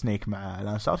جيك ذا سنيك مع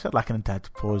لانس ارشر لكن انتهت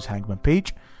بفوز هانجمان بيج.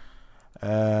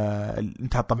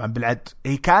 انتهت طبعا بالعد.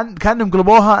 هي كانوا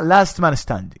مقلبوها لاست مان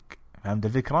ستاندينج. فهمت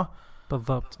الفكرة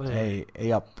بالضبط. اي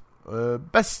يب.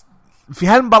 بس في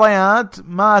هالمباريات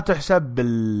ما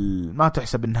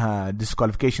تحسب انها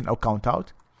ديسكواليفيكيشن او كاونت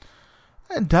اوت.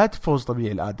 انتهت فوز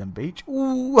طبيعي لآدم بيج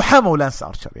وحموا لانس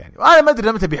ارشر يعني. وانا ما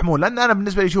ادري متى بيحمون لان انا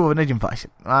بالنسبه لي اشوفه نجم فاشل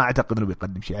ما اعتقد انه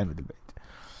بيقدم شيء عن البيت.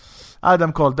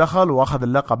 آدم كول دخل واخذ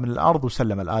اللقب من الارض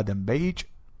وسلم الآدم بيج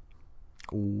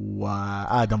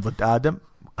وآدم ضد آدم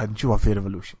قد نشوفها في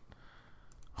ريفولوشن.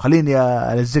 خليني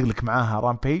ألزق لك معاها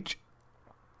رامبيج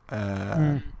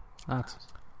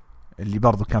اللي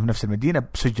برضو كان في نفس المدينة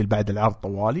بسجل بعد العرض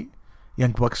طوالي.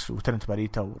 يانج بوكس وترنت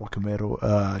باريتا وروكيميرو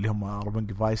اللي هم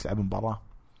روبنج فايس لعبوا مباراة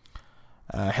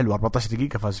حلوة 14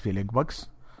 دقيقة فاز فيها يانج بوكس.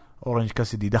 أورنج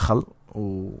كاسيدي دخل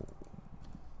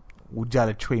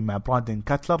وجالت شوي مع براندن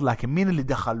كاتلر لكن مين اللي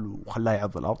دخل وخلاه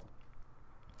يعض الأرض؟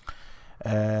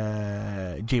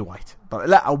 جي وايت. طبعا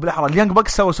لا او بالاحرى اليانج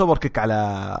باكس سووا سوبر كيك على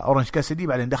اورنج كاسيدي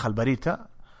بعدين دخل باريتا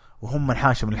وهم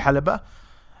منحاشوا من الحلبة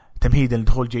تمهيدا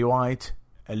لدخول جي وايت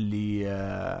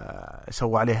اللي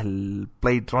سووا عليه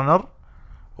البليد رانر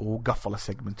وقفل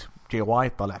السيجمنت. جي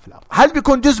وايت طلع في العرض. هل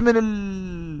بيكون جزء من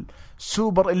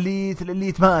السوبر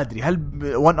الإليت ما ادري.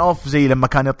 هل وان اوف زي لما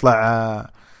كان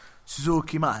يطلع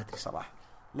سوزوكي ما ادري صراحة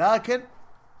لكن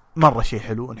مرة شيء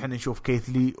حلو نحن نشوف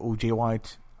كيثلي وجي وايت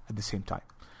at the same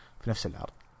time في نفس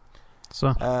العرض.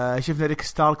 صح. شفنا ريك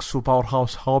ستاركس وباور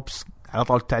هاوس هوبس على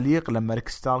طاولة التعليق لما ريك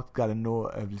ستارك قال انه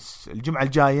الجمعة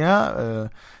الجاية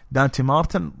دانتي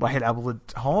مارتن راح يلعب ضد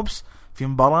هوبس في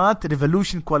مباراة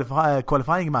ريفولوشن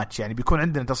كواليفاينج ماتش يعني بيكون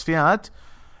عندنا تصفيات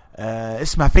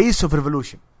اسمها فيس اوف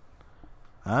ريفولوشن.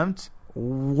 فهمت؟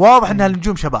 واضح انها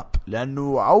النجوم شباب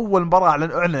لانه اول مباراة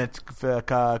اعلنت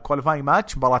في كواليفاينج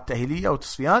ماتش مباراة تأهيلية او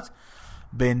تصفيات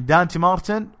بين دانتي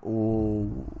مارتن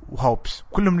وهوبس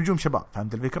كلهم نجوم شباب.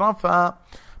 فهمت الفكرة؟ فما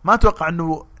اتوقع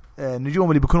انه النجوم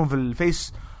اللي بيكونون في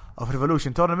الفيس اوف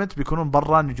ريفولوشن تورنمنت بيكونون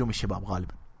برا نجوم الشباب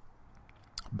غالبا.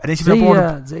 بعدين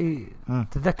شفنا زي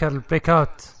تتذكر البريك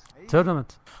اوت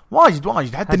تورنمنت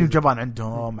واجد حتى نيو جابان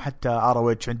عندهم حتى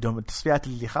ارويتش عندهم التصفيات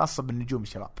اللي خاصة بالنجوم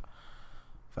الشباب.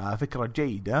 ففكرة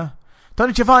جيدة.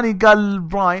 توني شفاني قال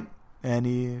براين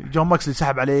يعني جون ماكسلي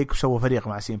سحب عليك وسوى فريق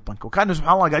مع سين بانك وكانوا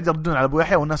سبحان الله قاعد يردون على ابو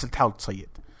يحيى والناس اللي تحاول تصيد.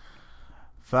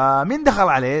 فمين دخل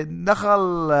عليه؟ دخل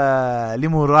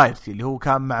ليمو رايرتي اللي هو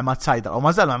كان مع مات سايدر او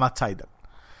ما زال مع مات سايدر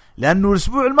لانه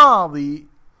الاسبوع الماضي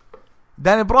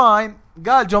داني براين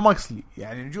قال جون ماكسلي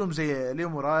يعني نجوم زي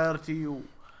ليمو رايرتي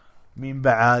ومين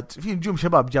بعد في نجوم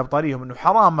شباب جاب طاريهم انه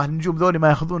حرام النجوم ذولي ما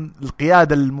ياخذون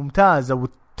القيادة الممتازة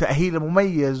والتأهيل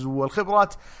المميز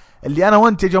والخبرات اللي انا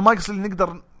وانت يا جون ماكسلي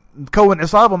نقدر نكون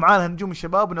عصابة معانا نجوم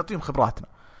الشباب ونعطيهم خبراتنا.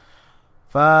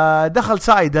 فدخل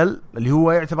سايدل اللي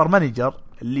هو يعتبر مانجر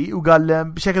اللي وقال له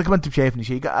بشكلك ما انت بشايفني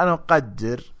شيء، قال انا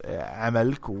مقدر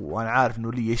عملك وانا عارف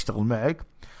انه لي يشتغل معك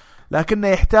لكنه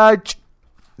يحتاج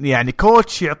يعني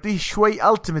كوتش يعطيه شوي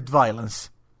التيميت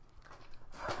فايلنس.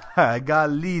 قال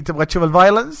لي تبغى تشوف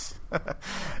الفايلنس؟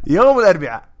 يوم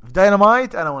الاربعاء في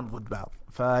داينامايت انا وين ضد بعض.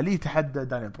 فلي تحدى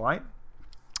دانيال براين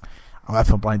او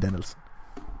عفوا براين دانيلسون.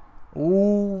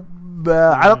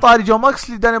 وعلى طاري جو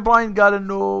ماكسلي، دانيال براين قال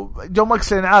انه جو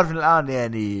ماكسلي انا عارف الان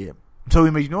يعني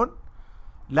مسوي مجنون،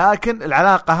 لكن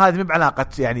العلاقه هذه مو بعلاقه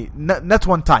يعني نت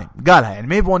وان تايم، قالها يعني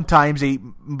ما هي بون تايم زي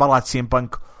مباراه سين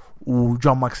بانك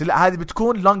وجون ماكسلي، لا هذه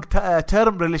بتكون لونج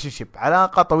تيرم ريليشن شيب،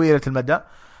 علاقه طويله المدى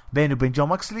بينه وبين جون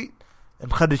ماكسلي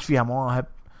نخرج فيها مواهب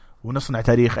ونصنع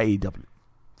تاريخ اي دبليو.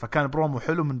 فكان برومو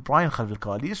حلو من براين خلف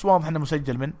الكواليس، واضح انه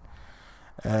مسجل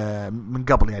من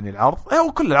قبل يعني العرض،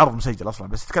 هو كل العرض مسجل اصلا،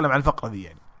 بس تتكلم عن الفقره دي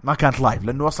يعني ما كانت لايف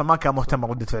لانه اصلا ما كان مهتم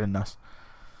ردة فعل الناس.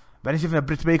 بعدين شفنا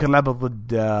بريت بيكر لعبت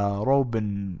ضد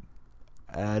روبن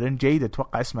رينجيد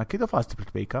اتوقع اسمها كذا، فازت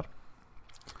بريت بيكر.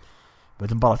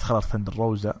 بعد مباراة خلص ثندر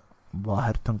روزا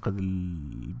ظاهر تنقذ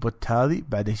البوت هذه.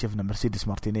 بعدين شفنا مرسيدس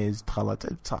مارتينيز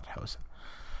دخلت صار حوسه.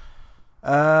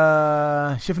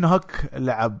 شفنا هوك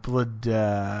لعب ضد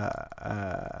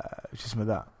شو اسمه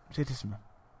ذا نسيت اسمه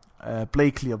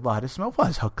بلايكلي الظاهر اسمه،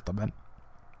 وفاز هوك.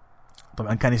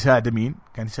 طبعا كان يساعد مين؟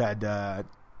 كان يساعد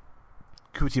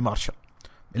كوتي مارشال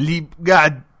اللي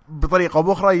قاعد بطريقه او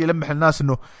باخرى يلمح الناس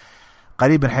انه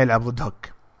قريبا حيلعب ضد هوك.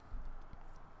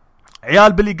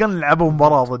 عيال بلي جن لعبوا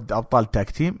مباراه ضد ابطال تاك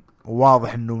تيم،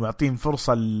 وواضح انه معطين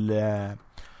فرصه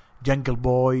جنجل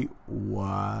بوي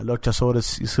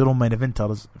ولوتشاسورس يصيرون مين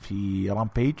ايفنترز في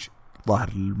رامبيج ظاهر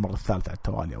المره الثالثه على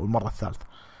التوالي او المره الثالثه.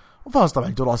 وفاز طبعا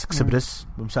جوراس اكسبريس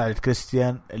بمساعدة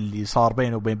كريستيان اللي صار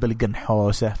بينه وبين بلغن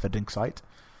حوسه في الرينج سايد.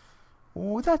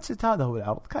 وذات هذا هو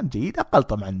العرض، كان جيد أقل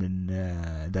طبعا من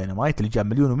داينامايت اللي جاب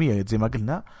 1,100,000 زي ما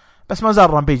قلنا، بس ما زال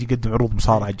رامبيج يقدم عروض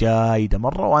مصارعة جيدة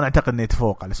مرة، وأنا أعتقد أنه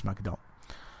يتفوق على سماك داون.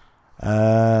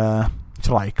 ايش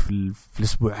رايك في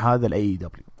الأسبوع هذا الأي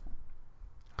دبليو؟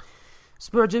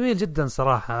 أسبوع جميل جدا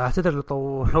صراحة. أعتذر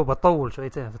لو بطول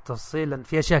شويتين في التفصيل لأن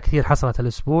في أشياء كثير حصلت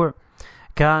الأسبوع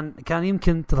كان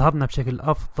يمكن تظهرنا بشكل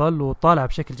أفضل وطالع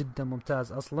بشكل جدا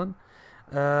ممتاز أصلا.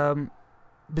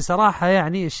 بصراحة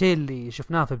يعني الشيء اللي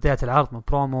شفناه في بداية العرض من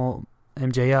برومو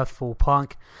MJF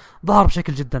وبانك ظهر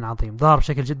بشكل جدا عظيم، ظهر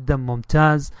بشكل جدا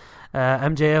ممتاز.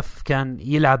 MJF كان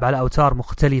يلعب على أوتار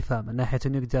مختلفة من ناحية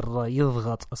أنه يقدر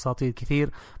يضغط أساطير كثير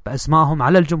بأسمائهم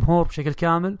على الجمهور بشكل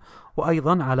كامل،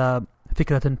 وأيضا على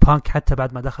فكرة إن بانك حتى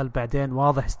بعد ما دخل بعدين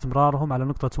واضح استمرارهم على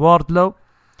نقطة واردلو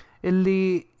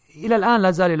اللي إلى الآن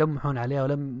لا زالوا يلمحون عليها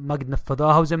ولم ما قد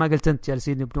نفذوها. وزي ما قلت أنت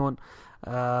جالسين يبنون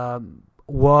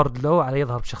واردلو على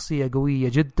يظهر بشخصية قوية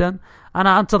جدا.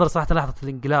 أنا أنتظر صراحة لحظة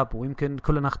الانقلاب، ويمكن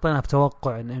كلنا أخطينا في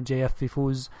توقع أن MJF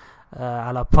يفوز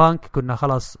على بانك، كنا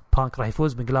خلاص بانك راح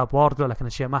يفوز بانقلاب واردلو، لكن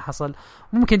الشيء ما حصل.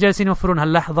 ممكن جالسين يوفرون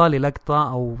هاللحظة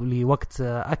للقطة أو لوقت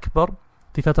أكبر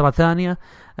في فترة ثانية،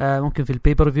 ممكن في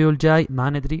البيبر فيو الجاي ما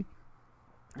ندري،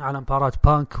 على مباراة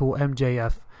بانك و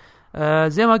MJF.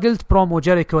 زي ما قلت برومو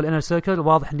جيريكو والإنر سيركل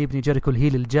واضح أن يبني جيريكو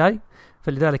الهيل الجاي،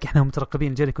 فلذلك احنا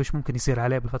مترقبين جيريكو ايش ممكن يصير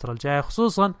عليه بالفترة الجاية،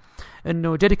 خصوصا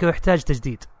انه جيريكو يحتاج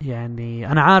تجديد.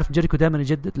 يعني انا عارف جيريكو دائما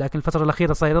يجدد، لكن الفترة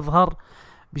الأخيرة صاير يظهر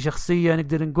بشخصية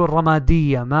نقدر نقول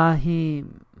رمادية، ما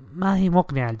هي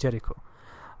مقنعة لجيريكو،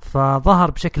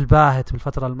 فظهر بشكل باهت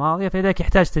بالفترة الماضية، فلذلك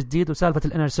يحتاج تجديد. وسالفة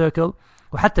الانر سيركل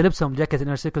وحتى لبسهم جاكيت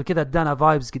انر سيركل كذا ادانا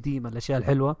فايبز قديمة، الاشياء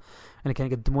الحلوة اللي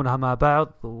كانوا يقدمونها مع بعض،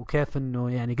 وكيف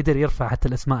انه يعني قدر يرفع حتى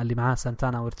الاسماء اللي معاه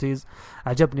سانتانا وورتيز.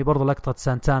 عجبني برضو لقطة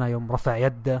سانتانا يوم رفع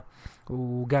يده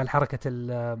وقال حركة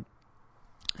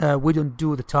we don't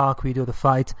do the talk we do the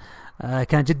fight،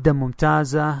 كان جدا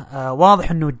ممتازة.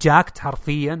 واضح انه جاكت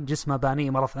حرفيا جسمه بانيه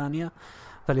مرة ثانية،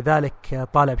 فلذلك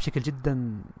طالع بشكل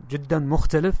جدا جدا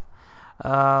مختلف.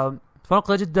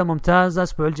 فنقطة جدا ممتازة.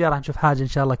 الأسبوع الجاي راح نشوف حاجة إن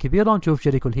شاء الله كبيرة، ونشوف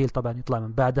جيريكو الهيل طبعا يطلع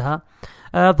من بعدها.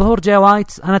 ظهور جاي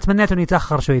وايت أنا تمنيت إنه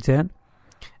يتأخر شويتين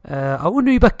أو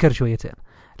إنه يبكر شويتين،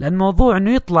 لأن موضوع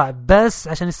إنه يطلع بس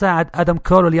عشان يساعد آدم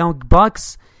كول واليونغ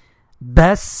باكس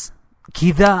بس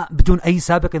كذا بدون أي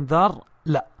سابق إنذار،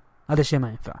 لا هذا الشيء ما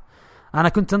ينفع. أنا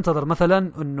كنت انتظر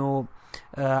مثلا إنه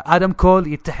آدم كول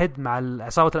يتحد مع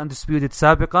عصابة الأندسبيوتد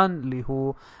سابقا اللي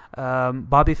هو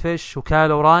بابي فيش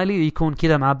وكايل أورايلي، يكون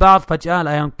كذا مع بعض. فجأة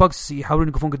الأيونغ بوكس يحاولون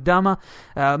يقفون قدامه،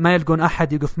 ما يلقون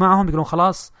أحد يقف معهم، يقولون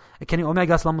خلاص كاني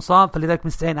أوميجا أصلا مصاب، فلذلك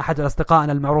مستعين أحد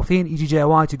أصدقائنا المعروفين يجي جاي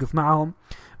وايت يقف معهم.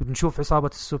 بنشوف عصابة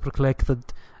السوبر كليك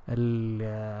ضد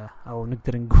أو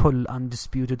نقدر نقول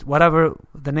undisputed whatever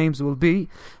the names will be،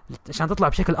 عشان تطلع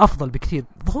بشكل أفضل بكثير.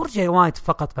 ظهور جاي وايت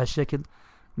فقط بهالشكل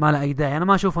ما له أي داعي. أنا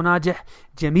ما أشوفه ناجح.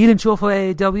 جميل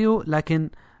نشوفه AEW لكن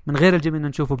من غير الجميل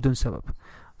نشوفه بدون سبب.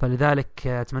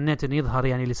 فلذلك تمنيت أن يظهر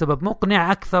يعني لسبب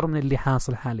مقنع أكثر من اللي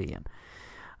حاصل حاليا.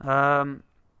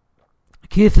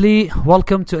 كيث لي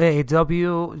welcome to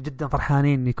AEW. جدا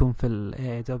فرحانين يكون في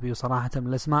ال AEW صراحة. من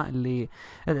الأسماء اللي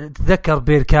تتذكر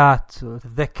بيركات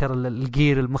وتتذكر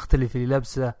الجير المختلف اللي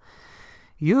لبسه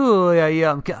يا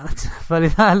أيام كانت.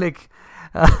 فلذلك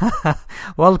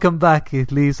welcome back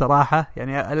كيث لي صراحة.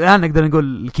 يعني الآن نقدر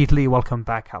نقول كيث لي welcome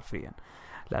back حرفيا،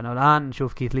 لأنه الآن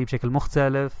نشوف كيث لي بشكل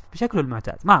مختلف بشكله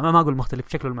المعتاد. ما أقول مختلف،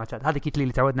 بشكله المعتاد. هذا كيث لي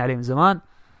اللي تعودنا عليه من زمان.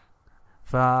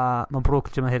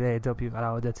 فمبروك جماهير AEW على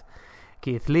عودة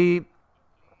كيث لي.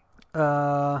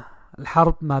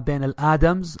 الحرب ما بين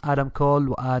الآدمز، آدم كول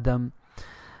وآدم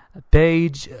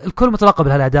بيج، الكل مترقب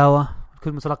لهالعداوة،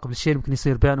 الكل مترقب للشيء اللي ممكن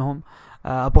يصير بينهم.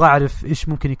 أبغى أعرف إيش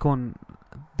ممكن يكون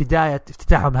بداية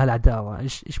افتتاحهم لهالعداوة،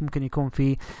 إيش ممكن يكون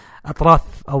في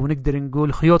أطراف أو نقدر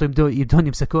نقول خيوط يبدون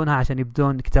يمسكونها عشان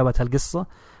يبدون كتابة هالقصة.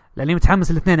 لأني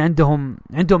متحمس. الاثنين عندهم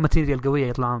ماتيريال قوية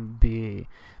يطلعون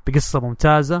بقصة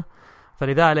ممتازة.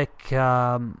 فلذلك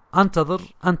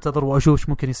انتظر واشوف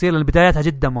ممكن يصير، لان بدايتها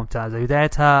جدا ممتازه.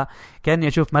 بدايتها كاني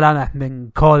اشوف ملامح من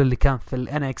كول اللي كان في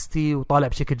NXT وطالع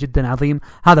بشكل جدا عظيم.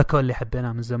 هذا كول اللي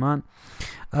حبيناه من زمان.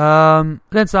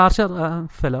 لينس آرشر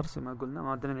فيلر زي ما قلنا،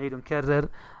 ما بدنا نعيد ونكرر.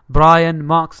 براين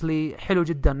ماكسلي، حلو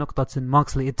جدا نقطه ان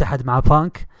ماكسلي اتحد مع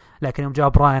بانك، لكن يوم جاء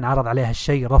براين عرض عليه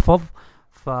هالشيء رفض،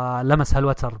 فلمس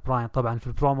هالوتر براين طبعا في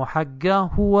البرومو حقه.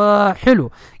 هو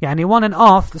حلو يعني وان ان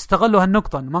اوف، استغلوا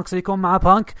هالنقطة ان ماكس يكون مع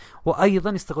بانك، وايضا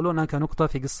يستغلونها كنقطة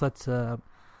في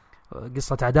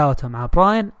قصة عداوته مع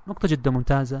براين. نقطة جدا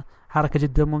ممتازة، حركة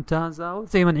جدا ممتازة.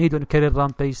 وزي ما نعيد ونكرر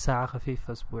رامبيج ساعة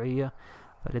خفيفة اسبوعية،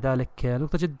 فلذلك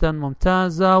نقطة جدا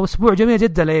ممتازة. واسبوع جميل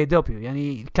جدا ل AEW،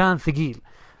 يعني كان ثقيل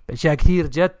بأشياء كثير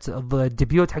جت.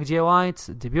 الديبيوت حق جي وايت،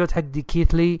 الديبيوت حق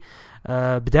كيث لي،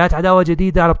 بداية عداوة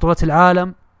جديدة على بطولة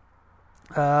العالم.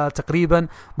 تقريبا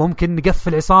ممكن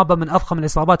نقفل عصابة من أضخم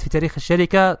العصابات في تاريخ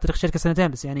الشركة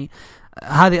 2 بس، يعني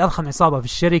هذه أضخم عصابة في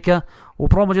الشركة،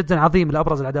 وبرومو جدا عظيم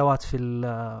لأبرز العداوات في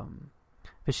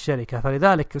الشركة.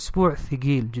 فلذلك أسبوع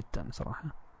ثقيل جدا صراحة.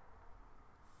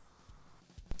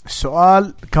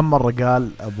 السؤال كم مرة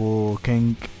قال أبو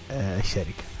كينج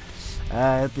الشركة؟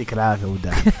 يعطيك العافية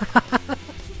وداع.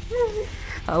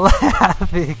 الله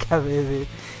يعافيك حبيبي،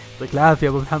 يعطيك العافية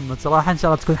أبو محمد. صراحة إن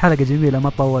شاء الله تكون حلقة جميلة ما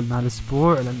طول مع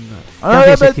الأسبوع، لأن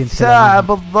أنا ساعة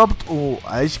بالضبط.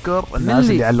 وأشكر الناس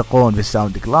اللي يعلقون في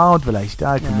الساوند كلاود في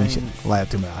الهاشتاج في المنشن. الله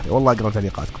يعطيكم العافية، والله أقرأ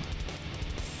تعليقاتكم.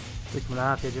 يعطيكم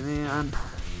العافية جميعا.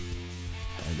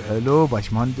 حلو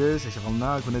باشمهندس،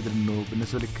 شغلناك وندري إنه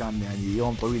بالنسبة لك كان يعني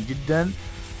يوم طويل جدا.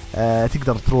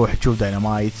 تقدر تروح تشوف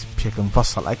داينامايت بشكل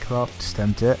مفصل أكثر،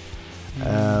 تستمتع.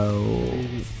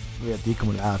 ويعطيكم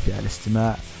العافية على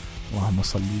الاستماع. اللهم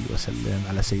صل وسلم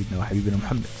على سيدنا وحبيبنا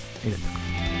محمد. إلى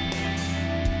اللقاء.